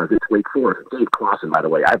because it's Wake Forest. Dave Clawson, by the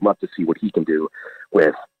way, I'd love to see what he can do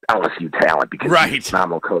with LSU talent because he's a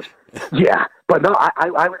phenomenal coach. Yeah, but no,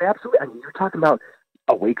 I would absolutely. You're talking about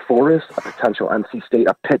a Wake Forest, a potential NC State,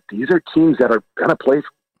 a Pitt. These are teams that are going to play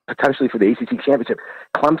potentially for the ACC championship.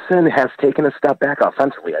 Clemson has taken a step back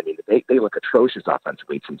offensively. They look atrocious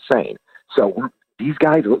offensively. It's insane. So these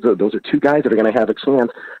guys, those are 2 guys that are going to have a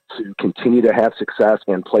chance to continue to have success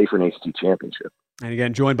and play for an ACC championship. And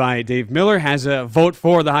again, joined by Dave Miller, has a vote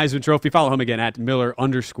for the Heisman Trophy. Follow him again at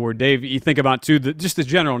Miller_Dave. You think about, too, just the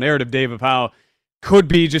general narrative, Dave, of how could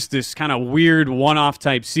be just this kind of weird one-off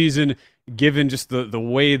type season. given just the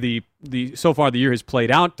way the so far the year has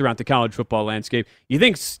played out throughout the college football landscape. You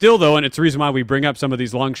think still, though, and it's the reason why we bring up some of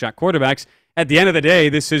these long shot quarterbacks, at the end of the day,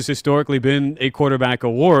 this has historically been a quarterback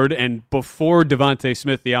award, and before Devontae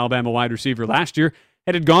Smith, the Alabama wide receiver last year,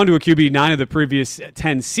 had gone to a QB 9 of the previous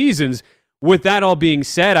 10 seasons. With that all being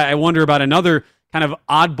said, I wonder about another kind of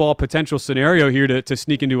oddball potential scenario here to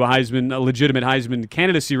sneak into a legitimate Heisman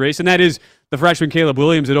candidacy race, and that is the freshman Caleb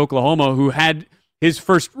Williams at Oklahoma, who had his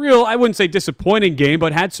first real, I wouldn't say disappointing game,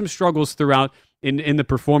 but had some struggles throughout in the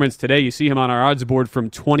performance today. You see him on our odds board from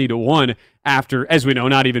 20-1 after, as we know,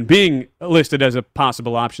 not even being listed as a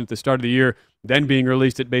possible option at the start of the year, then being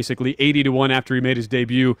released at basically 80-1 after he made his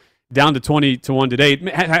debut, down to 20-1 today.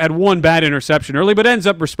 Had one bad interception early, but ends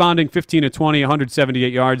up responding 15-20,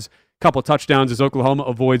 178 yards, couple touchdowns as Oklahoma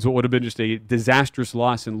avoids what would have been just a disastrous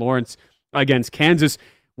loss in Lawrence against Kansas.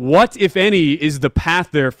 What, if any, is the path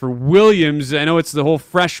there for Williams? I know it's the whole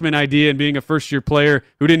freshman idea and being a first-year player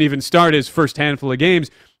who didn't even start his first handful of games.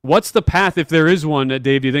 What's the path, if there is one,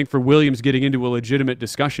 Dave, do you think, for Williams getting into a legitimate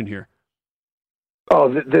discussion here?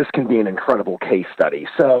 Oh, this can be an incredible case study.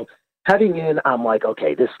 So heading in, I'm like,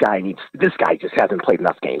 okay, this guy just hasn't played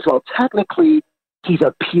enough games. Well, technically, he's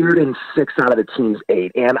appeared in 6 out of the team's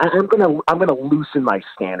 8, and I'm gonna loosen my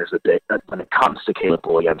standards a bit when it comes to Caleb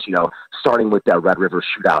Williams. Starting with that Red River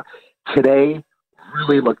shootout today,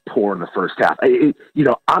 really looked poor in the first half.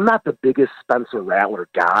 I'm not the biggest Spencer Rattler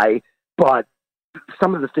guy, but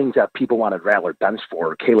some of the things that people wanted Rattler bench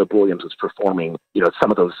for, Caleb Williams was performing.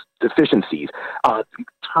 Some of those deficiencies.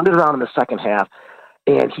 Turned it around in the second half,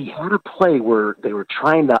 and he had a play where they were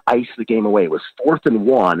trying to ice the game away. It was 4th and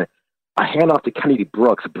 1. A handoff to Kennedy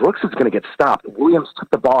Brooks. Brooks is going to get stopped. Williams took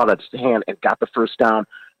the ball out of his hand and got the first down.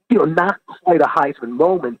 Not quite a Heisman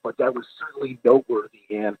moment, but that was certainly noteworthy.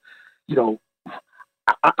 And,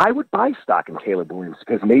 I would buy stock in Caleb Williams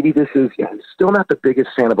because maybe this is, I'm still not the biggest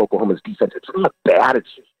fan of Oklahoma's defense. It's not bad. It's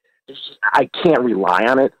just I can't rely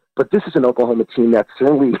on it. But this is an Oklahoma team that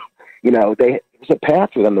certainly, there's a path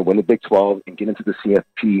for them to win the Big 12 and get into the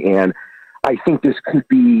CFP. And I think this could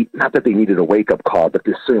be, not that they needed a wake-up call, but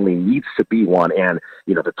this certainly needs to be one. And,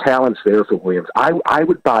 the talent's there for Williams. I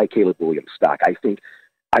would buy Caleb Williams stock. I think,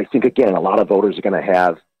 again, a lot of voters are going to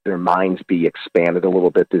have their minds be expanded a little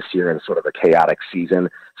bit this year in sort of a chaotic season.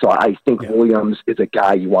 So I think Williams is a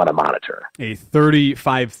guy you want to monitor. A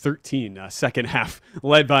 35-13 second half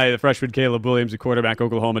led by the freshman Caleb Williams, the quarterback.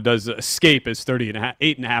 Oklahoma does escape as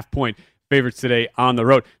 8.5-point favorites today on the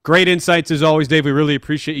road. Great insights as always, Dave. We really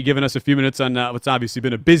appreciate you giving us a few minutes on what's obviously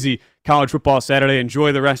been a busy college football Saturday.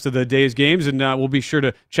 Enjoy the rest of the day's games, and we'll be sure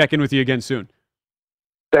to check in with you again soon.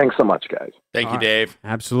 Thanks so much, guys. Thank you, Dave.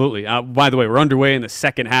 Absolutely. By the way, we're underway in the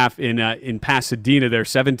second half in Pasadena there,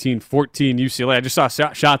 17-14 UCLA. I just saw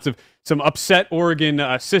shots of some upset Oregon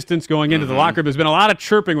assistants going into the locker room. There's been a lot of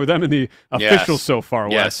chirping with them and the officials so far.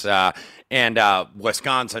 Yes, and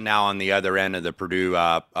Wisconsin now on the other end of the Purdue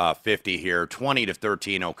 50 here.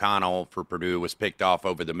 20-13 O'Connell for Purdue was picked off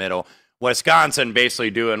over the middle. Wisconsin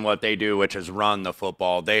basically doing what they do, which is run the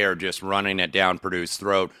football. They are just running it down Purdue's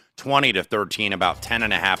throat. 20-13, about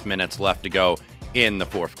 10.5 minutes left to go in the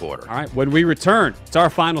fourth quarter. All right, when we return, it's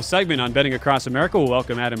our final segment on Betting Across America. We'll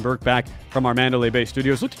welcome Adam Burke back from our Mandalay Bay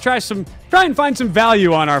studios. Look to try and find some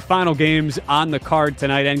value on our final games on the card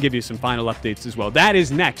tonight and give you some final updates as well. That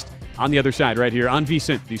is next on the other side right here on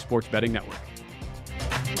VSiN, the Sports Betting Network.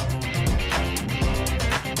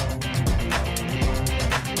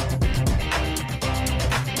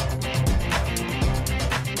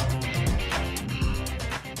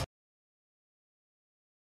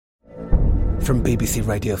 From BBC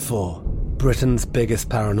Radio 4, Britain's biggest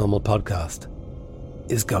paranormal podcast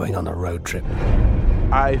is going on a road trip.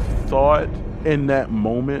 I thought in that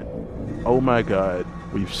moment, oh my God,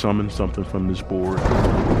 we've summoned something from this board.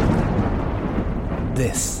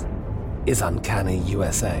 This is Uncanny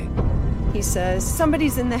USA. He says,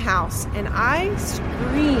 somebody's in the house, and I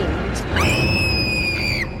screamed.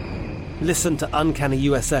 Listen to Uncanny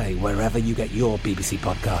USA wherever you get your BBC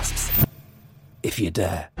podcasts, if you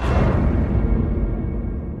dare.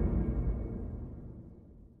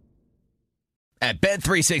 At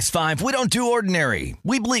Bet365, we don't do ordinary.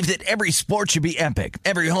 We believe that every sport should be epic.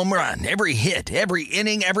 Every home run, every hit, every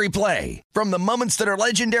inning, every play. From the moments that are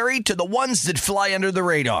legendary to the ones that fly under the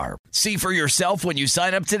radar. See for yourself when you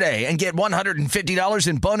sign up today and get $150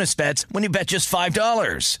 in bonus bets when you bet just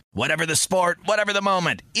 $5. Whatever the sport, whatever the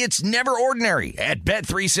moment, it's never ordinary at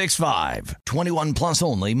Bet365. 21 plus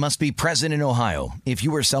only. Must be present in Ohio. If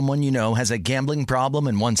you or someone you know has a gambling problem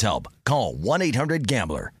and wants help, call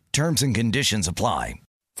 1-800-GAMBLER. Terms and conditions apply.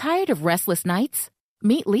 Tired of restless nights?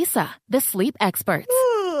 Meet Leesa, the sleep experts.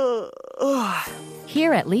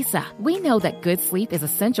 Here at Leesa, we know that good sleep is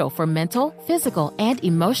essential for mental, physical, and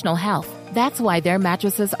emotional health. That's why their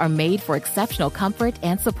mattresses are made for exceptional comfort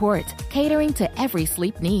and support, catering to every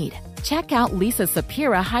sleep need. Check out Leesa's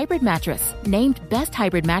Sapira Hybrid Mattress, named Best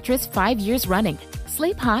Hybrid Mattress 5 years running.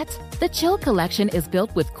 Sleep hot? The Chill Collection is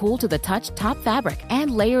built with cool-to-the-touch top fabric and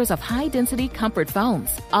layers of high-density comfort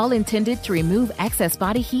foams, all intended to remove excess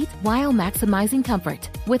body heat while maximizing comfort.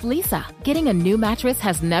 With Leesa, getting a new mattress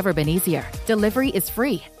has never been easier. Delivery is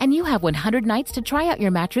free, and you have 100 nights to try out your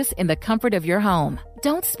mattress in the comfort of your home.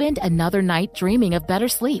 Don't spend another night dreaming of better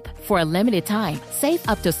sleep. For a limited time, save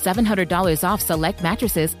up to $700 off select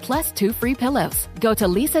mattresses plus 2 free pillows. Go to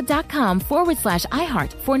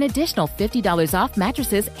leesa.com/iHeart for an additional $50 off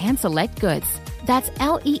mattresses and select goods. That's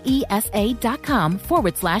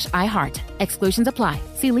leesa.com/iHeart. Exclusions apply.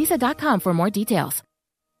 See leesa.com for more details.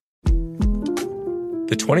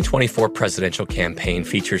 The 2024 presidential campaign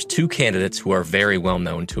features 2 candidates who are very well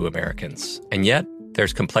known to Americans. And yet,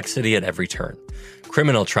 there's complexity at every turn.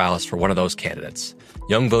 Criminal trials for one of those candidates.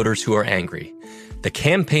 Young voters who are angry. The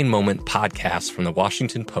Campaign Moment podcast from the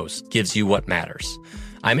Washington Post gives you what matters.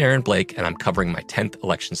 I'm Aaron Blake, and I'm covering my 10th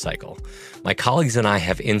election cycle. My colleagues and I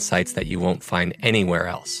have insights that you won't find anywhere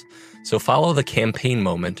else. So follow The Campaign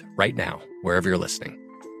Moment right now, wherever you're listening.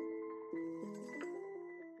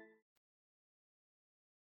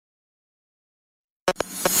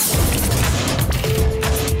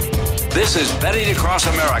 This is Betting Across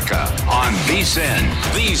America on VSiN,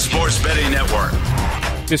 the Sports Betting Network.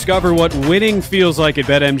 Discover what winning feels like at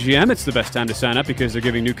BetMGM. It's the best time to sign up because they're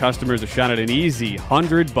giving new customers a shot at an easy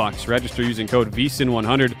 $100. Register using code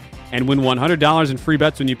VSiN100 and win $100 in free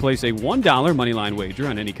bets when you place a $1 moneyline wager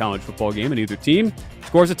on any college football game, and either team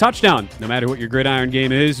scores a touchdown. No matter what your gridiron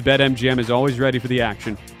game is, BetMGM is always ready for the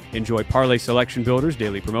action. Enjoy parlay selection builders,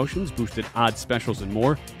 daily promotions, boosted odds specials, and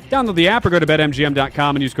more. Download the app or go to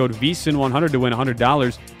BetMGM.com and use code VSiN100 to win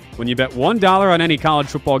 $100. When you bet $1 on any college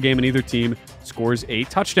football game and either team scores a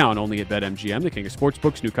touchdown, only at BetMGM, the king of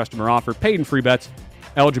sportsbooks. New customer offer, paid and free bets.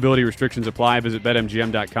 Eligibility restrictions apply. Visit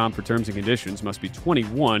BetMGM.com for terms and conditions. Must be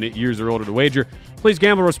 21 years or older to wager. Please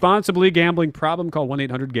gamble responsibly. Gambling problem? Call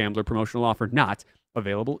 1-800-GAMBLER. Promotional offer not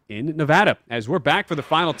available in Nevada. As we're back for the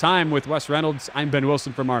final time with Wes Reynolds, I'm Ben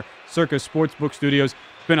Wilson from our Circa Sportsbook studios.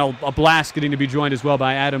 It's been a blast getting to be joined as well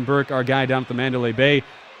by Adam Burke, our guy down at the Mandalay Bay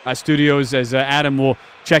studios, as Adam will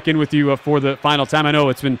check in with you for the final time. I know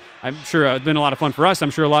I'm sure it's been a lot of fun for us. I'm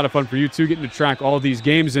sure a lot of fun for you too, getting to track all these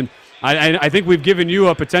games. And I think we've given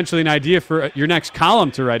you potentially an idea for your next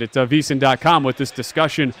column to write at VSiN.com with this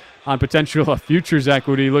discussion on potential futures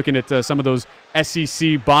equity, looking at some of those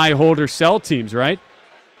SEC buy, hold, or sell teams, right?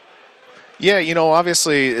 Yeah,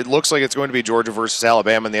 obviously it looks like it's going to be Georgia versus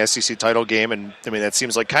Alabama in the SEC title game, and that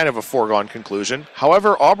seems like kind of a foregone conclusion.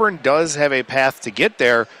 However, Auburn does have a path to get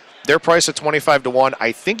there. They're priced at 25-1.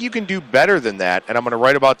 I think you can do better than that, and I'm going to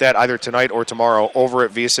write about that either tonight or tomorrow over at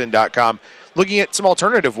VSiN.com, looking at some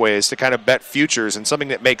alternative ways to kind of bet futures and something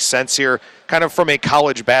that makes sense here kind of from a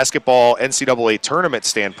college basketball NCAA tournament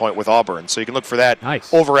standpoint with Auburn. So you can look for that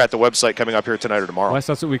over at the website coming up here tonight or tomorrow. Well,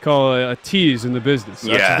 that's what we call a tease in the business.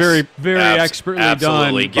 Yes. That's very, very expertly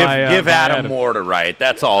absolutely. done. Give Adam more to write.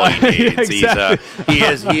 That's all he needs. Exactly.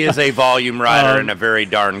 He is a volume writer and a very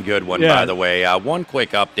darn good one, by the way. One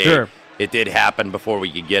quick update. Sure. It did happen before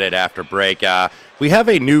we could get it after break. We have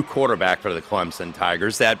a new quarterback for the Clemson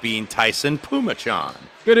Tigers, that being Tyson Pumachan.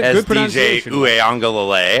 Good DJ pronunciation.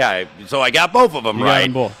 Uiagalelei. So I got both of them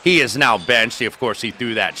right. He is now benched. Of course, he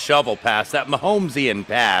threw that shovel pass, that Mahomesian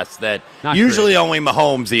pass that usually only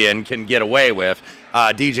Mahomesian can get away with.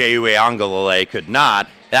 DJ Uiagalelei could not.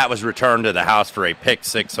 That was returned to the house for a pick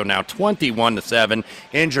six. So now 21-7.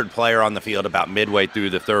 Injured player on the field about midway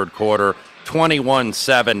through the third quarter.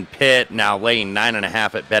 21-7 Pitt, now laying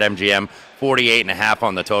 9.5 at BetMGM, 48.5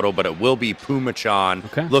 on the total, but it will be Pumachan.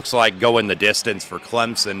 Okay. Looks like going the distance for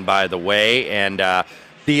Clemson, by the way. And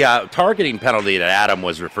the targeting penalty that Adam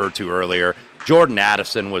was referred to earlier, Jordan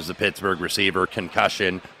Addison was the Pittsburgh receiver.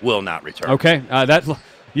 Concussion, will not return. Okay,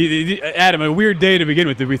 Adam, a weird day to begin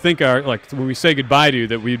with. Did we think when we say goodbye to you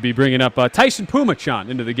that we'd be bringing up Tyson Pumachan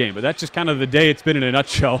into the game? But that's just kind of the day it's been in a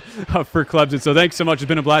nutshell for Clemson. So thanks so much. It's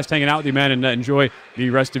been a blast hanging out with you, man, and enjoy the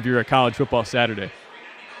rest of your college football Saturday.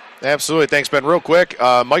 Absolutely. Thanks, Ben. Real quick,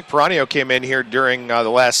 Mike Peranio came in here during the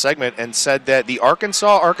last segment and said that the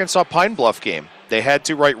Arkansas Pine Bluff game, they had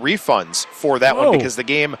to write refunds for that one because the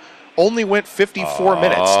game only went 54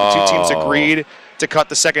 minutes. The two teams agreed to cut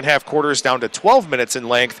the second half quarters down to 12 minutes in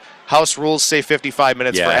length. house rules say 55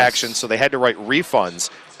 minutes for action, so they had to write refunds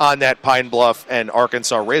on that Pine Bluff and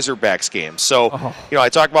Arkansas Razorbacks game. So, I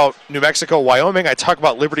talk about New Mexico, Wyoming. I talk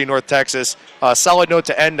about Liberty, North Texas. Solid note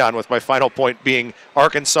to end on with my final point being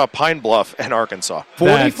Arkansas, Pine Bluff, and Arkansas.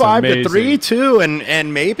 45-3, too,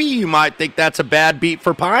 and maybe you might think that's a bad beat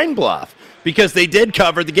for Pine Bluff because they did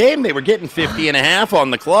cover the game. They were getting 50.5 on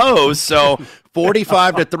the close, so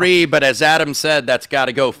 45-3, but as Adam said, that's got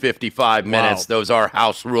to go 55 minutes. Wow. Those are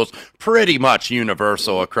house rules, pretty much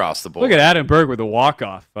universal across the board. Look at Adam Berg with the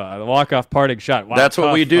walk-off parting shot. That's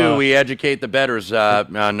what we do. We educate the bettors.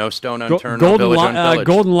 No stone unturned.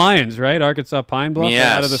 Golden Lions, right? Arkansas Pine Bluff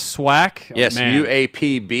out of the SWAC. Yes,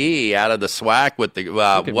 UAPB out of the SWAC with the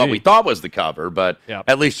what we thought was the cover, but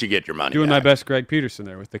at least you get your money. Doing back. my best, Greg Peterson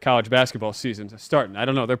there with the college basketball season starting. I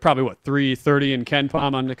don't know. They're probably 3:30 in Ken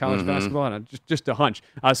Palm on the college basketball, and just a hunch.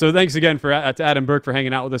 So thanks again to Adam Burke for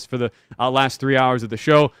hanging out with us for the last 3 hours of the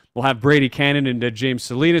show. We'll have Brady Cannon and James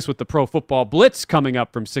Salinas with the Pro Football Blitz coming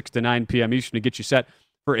up from 6 to 9 p.m. Eastern to get you set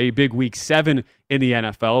for a big Week 7 in the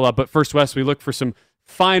NFL. But first, Wes, we look for some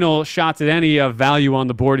final shots at any value on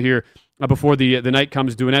the board here before the night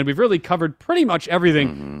comes to an end. We've really covered pretty much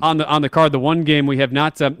everything on the card. The one game we have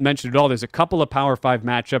not mentioned at all, there's a couple of Power 5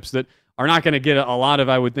 matchups that are not going to get a lot of,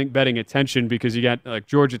 I would think, betting attention because you got like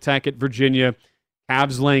Georgia Tech at Virginia,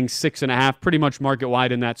 Cavs laying 6.5, pretty much market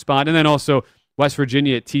wide in that spot. And then also West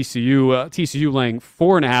Virginia at TCU, TCU laying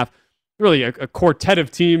 4.5. Really a quartet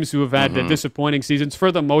of teams who have had disappointing seasons.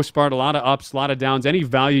 For the most part, a lot of ups, a lot of downs. Any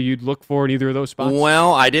value you'd look for in either of those spots?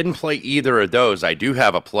 Well, I didn't play either of those. I do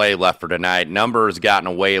have a play left for tonight. Number has gotten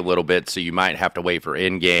away a little bit, so you might have to wait for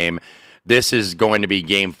in-game. This is going to be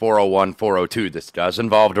game 401, 402. This does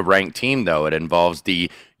involve a ranked team, though. It involves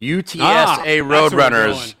the UTSA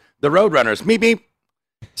Roadrunners. The Roadrunners. Meep, meep.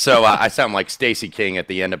 So I sound like Stacey King at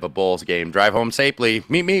the end of a Bulls game. Drive home safely.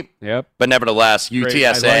 Meep, meep. Yep. But nevertheless,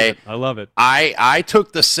 UTSA. I love it. I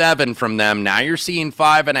took the 7 from them. Now you're seeing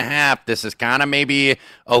 5.5. This is kind of maybe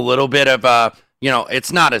a little bit of a,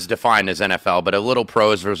 it's not as defined as NFL, but a little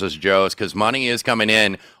pros versus Joes because money is coming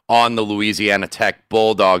in on the Louisiana Tech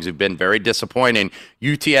Bulldogs, who've been very disappointing.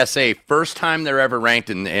 UTSA, first time they're ever ranked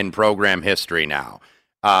in program history now.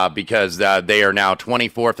 Because they are now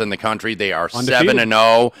 24th in the country. They are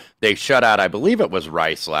 7-0. They shut out, I believe it was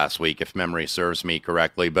Rice last week, if memory serves me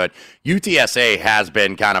correctly. But UTSA has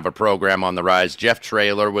been kind of a program on the rise. Jeff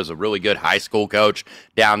Traylor was a really good high school coach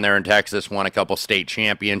down there in Texas, won a couple state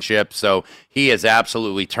championships. So he has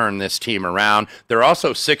absolutely turned this team around. They're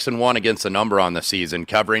also 6-1 against the number on the season,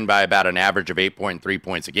 covering by about an average of 8.3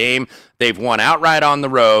 points a game. They've won outright on the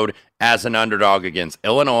road as an underdog against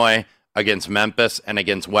Illinois, against Memphis, and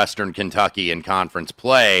against Western Kentucky in conference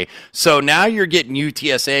play. So now you're getting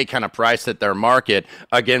UTSA kind of priced at their market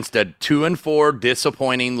against a 2-4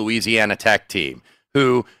 disappointing Louisiana Tech team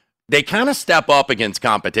who they kind of step up against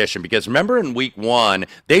competition because remember in week 1,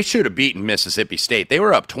 they should have beaten Mississippi State. They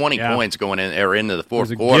were up 20 points going in or into the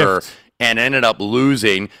fourth quarter. Gift. And ended up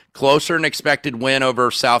losing. Closer than expected win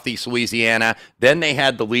over Southeast Louisiana. Then they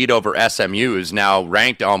had the lead over SMU, who's now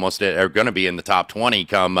ranked almost, are going to be in the top 20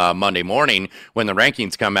 come Monday morning when the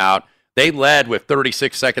rankings come out. They led with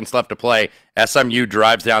 36 seconds left to play. SMU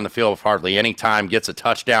drives down the field with hardly any time, gets a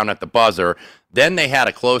touchdown at the buzzer. Then they had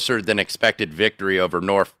a closer than expected victory over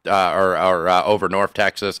North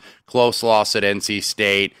Texas. Close loss at NC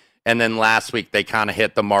State. And then last week, they kind of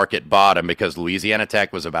hit the market bottom because Louisiana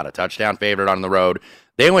Tech was about a touchdown favorite on the road.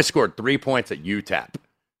 They only scored 3 points at UTEP,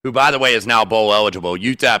 who, by the way, is now bowl eligible.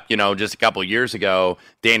 UTEP, just a couple years ago,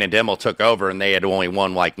 Dana Dimmel took over, and they had only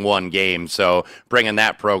won like one game, so bringing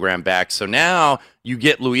that program back. So now you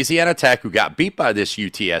get Louisiana Tech, who got beat by this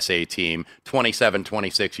UTSA team,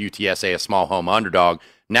 27-26, UTSA, a small home underdog,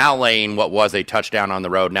 now laying what was a touchdown on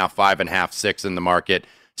the road, now 5.5, 6 in the market.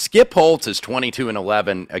 Skip Holtz is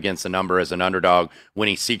 22-11 against the number as an underdog when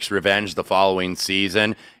he seeks revenge the following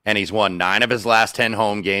season, and he's won 9 of his last 10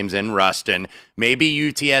 home games in Ruston. Maybe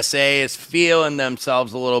UTSA is feeling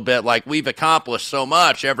themselves a little bit like we've accomplished so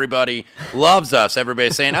much. Everybody loves us.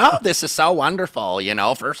 Everybody's saying, oh, this is so wonderful.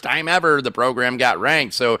 First time ever the program got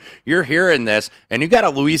ranked. So you're hearing this, and you got a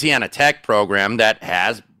Louisiana Tech program that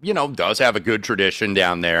has, does have a good tradition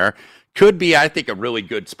down there. Could be, I think, a really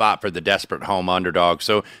good spot for the desperate home underdog.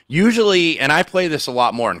 So usually, and I play this a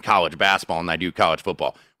lot more in college basketball than I do college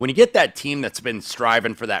football, when you get that team that's been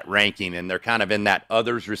striving for that ranking and they're kind of in that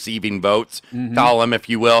others receiving votes column, if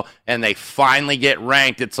you will, and they finally get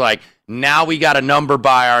ranked, it's like, now we got a number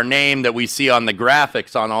by our name that we see on the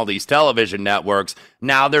graphics on all these television networks.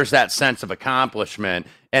 Now there's that sense of accomplishment,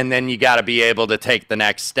 and then you got to be able to take the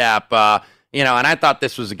next step. And I thought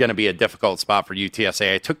this was going to be a difficult spot for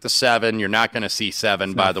UTSA. I took the 7. You're not going to see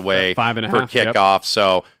 7, by the way, 5.5 for kickoff. Yep.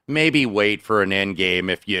 So maybe wait for an end game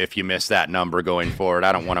if you miss that number going forward.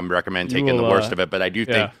 I don't want to recommend taking the worst of it, but I do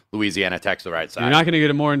think Louisiana Tech's the right side. You're not going to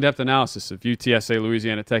get a more in-depth analysis of UTSA,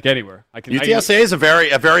 Louisiana Tech anywhere. UTSA is a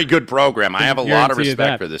very good program. I have a lot of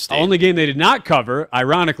respect for this team. The only game they did not cover,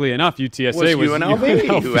 ironically enough, UTSA was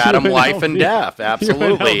UNLV, who had them life and death.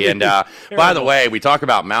 Absolutely. And by the way, we talk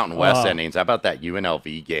about Mountain West endings. How about that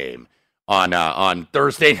UNLV game on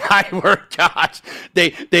Thursday night where, gosh, they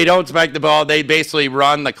don't spike the ball. They basically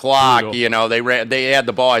run the clock. Brutal. They had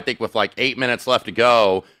the ball, I think, with like 8 minutes left to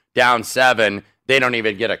go, down 7. They don't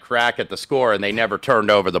even get a crack at the score, and they never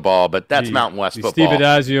turned over the ball. But that's Mountain West football. Steve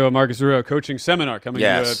Adazio, Marcus Arroyo coaching seminar coming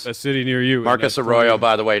to a city near you. Marcus Arroyo,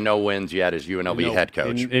 by the way, no wins yet as UNLV head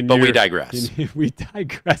coach. But we digress. We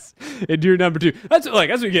digress into your number 2. That's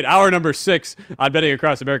what we get. Our number 6 on Betting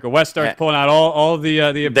Across America. West starts pulling out all the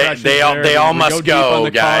impressions. They all must go,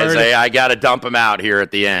 guys. I got to dump them out here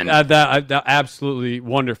at the end. Absolutely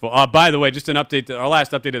wonderful. By the way, just an update. Our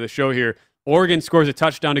last update of the show here. Oregon scores a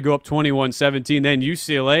touchdown to go up 21-17. Then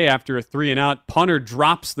UCLA, after a 3-and-out, punter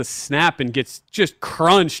drops the snap and gets just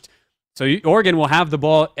crunched. So Oregon will have the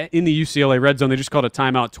ball in the UCLA red zone. They just called a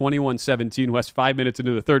timeout, 21-17, West 5 minutes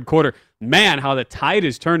into the third quarter. Man, how the tide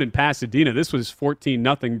has turned in Pasadena. This was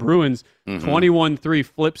 14-0 Bruins, 21-3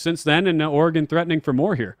 flip since then, and Oregon threatening for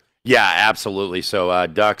more here. Yeah, absolutely. So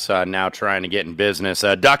Ducks now trying to get in business.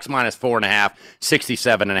 Ducks minus 4.5,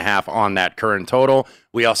 67.5 on that current total.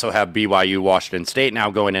 We also have BYU Washington State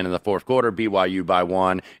now going into the fourth quarter. BYU by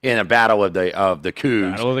 1 in a battle of the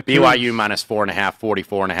Cougs. BYU minus 4.5,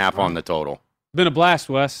 44.5 on the total. Been a blast,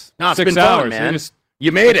 Wes. No, it's 6 been hours. fun, man.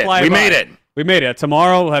 You made it. We made it. We made it.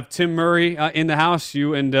 Tomorrow we'll have Tim Murray in the house.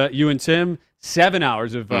 You and Tim. 7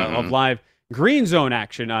 hours of live Green Zone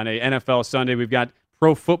action on a NFL Sunday. We've got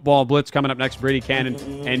Pro Football Blitz coming up next. Brady Cannon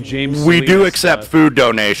and James We Salinas, do accept food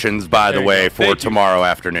donations, by the way, for tomorrow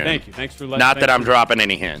afternoon. Thank you. Thanks for letting Not that I'm dropping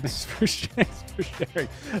any hints. Thanks for sharing.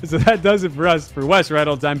 So that does it for us. For Wes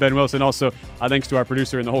Reynolds, I'm Ben Wilson. Also, thanks to our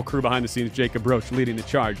producer and the whole crew behind the scenes, Jacob Roach, leading the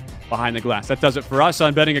charge behind the glass. That does it for us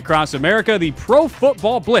on Betting Across America. The Pro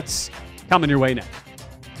Football Blitz coming your way next.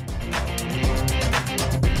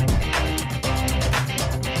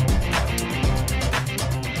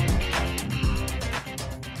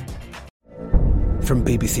 From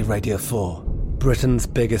BBC Radio 4, Britain's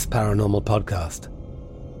biggest paranormal podcast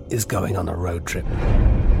is going on a road trip.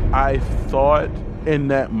 I thought in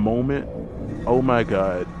that moment, oh my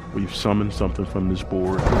God, we've summoned something from this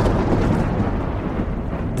board.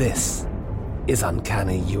 This is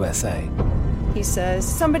Uncanny USA. He says,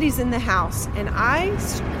 somebody's in the house, and I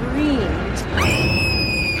screamed.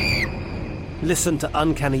 Listen to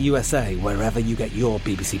Uncanny USA wherever you get your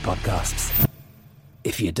BBC podcasts,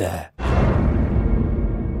 if you dare.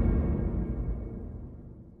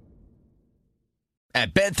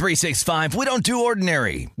 At Bet365, we don't do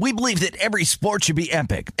ordinary. We believe that every sport should be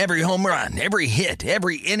epic. Every home run, every hit,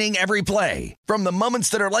 every inning, every play. From the moments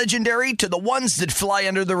that are legendary to the ones that fly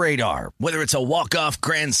under the radar. Whether it's a walk-off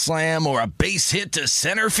grand slam or a base hit to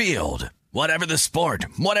center field. Whatever the sport,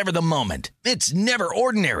 whatever the moment. It's never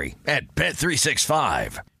ordinary at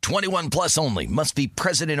Bet365. 21 plus only. Must be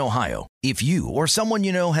present in Ohio. If you or someone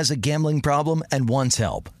you know has a gambling problem and wants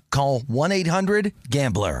help, call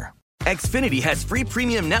 1-800-GAMBLER. Xfinity has free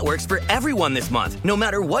premium networks for everyone this month, no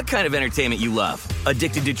matter what kind of entertainment you love.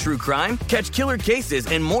 Addicted to true crime? Catch killer cases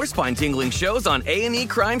and more spine-tingling shows on A&E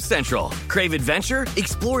Crime Central. Crave adventure?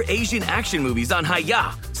 Explore Asian action movies on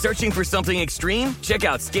Hi-YAH. Searching for something extreme? Check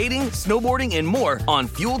out skating, snowboarding, and more on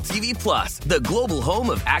Fuel TV Plus, the global home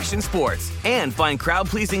of action sports. And find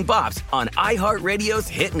crowd-pleasing bops on iHeartRadio's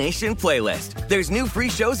Hit Nation playlist. There's new free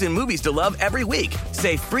shows and movies to love every week.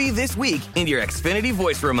 Say free this week in your Xfinity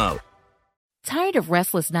voice remote. Tired of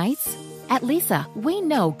restless nights? At Leesa, we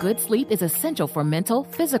know good sleep is essential for mental,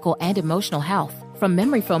 physical, and emotional health. From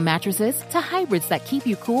memory foam mattresses to hybrids that keep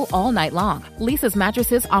you cool all night long, Leesa's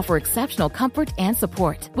mattresses offer exceptional comfort and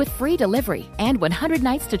support with free delivery and 100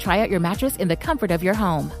 nights to try out your mattress in the comfort of your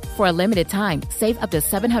home. For a limited time, save up to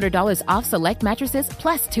 $700 off select mattresses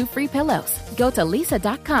plus 2 free pillows. Go to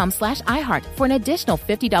leesa.com/iHeart for an additional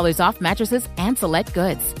 $50 off mattresses and select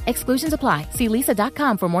goods. Exclusions apply. See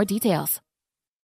leesa.com for more details.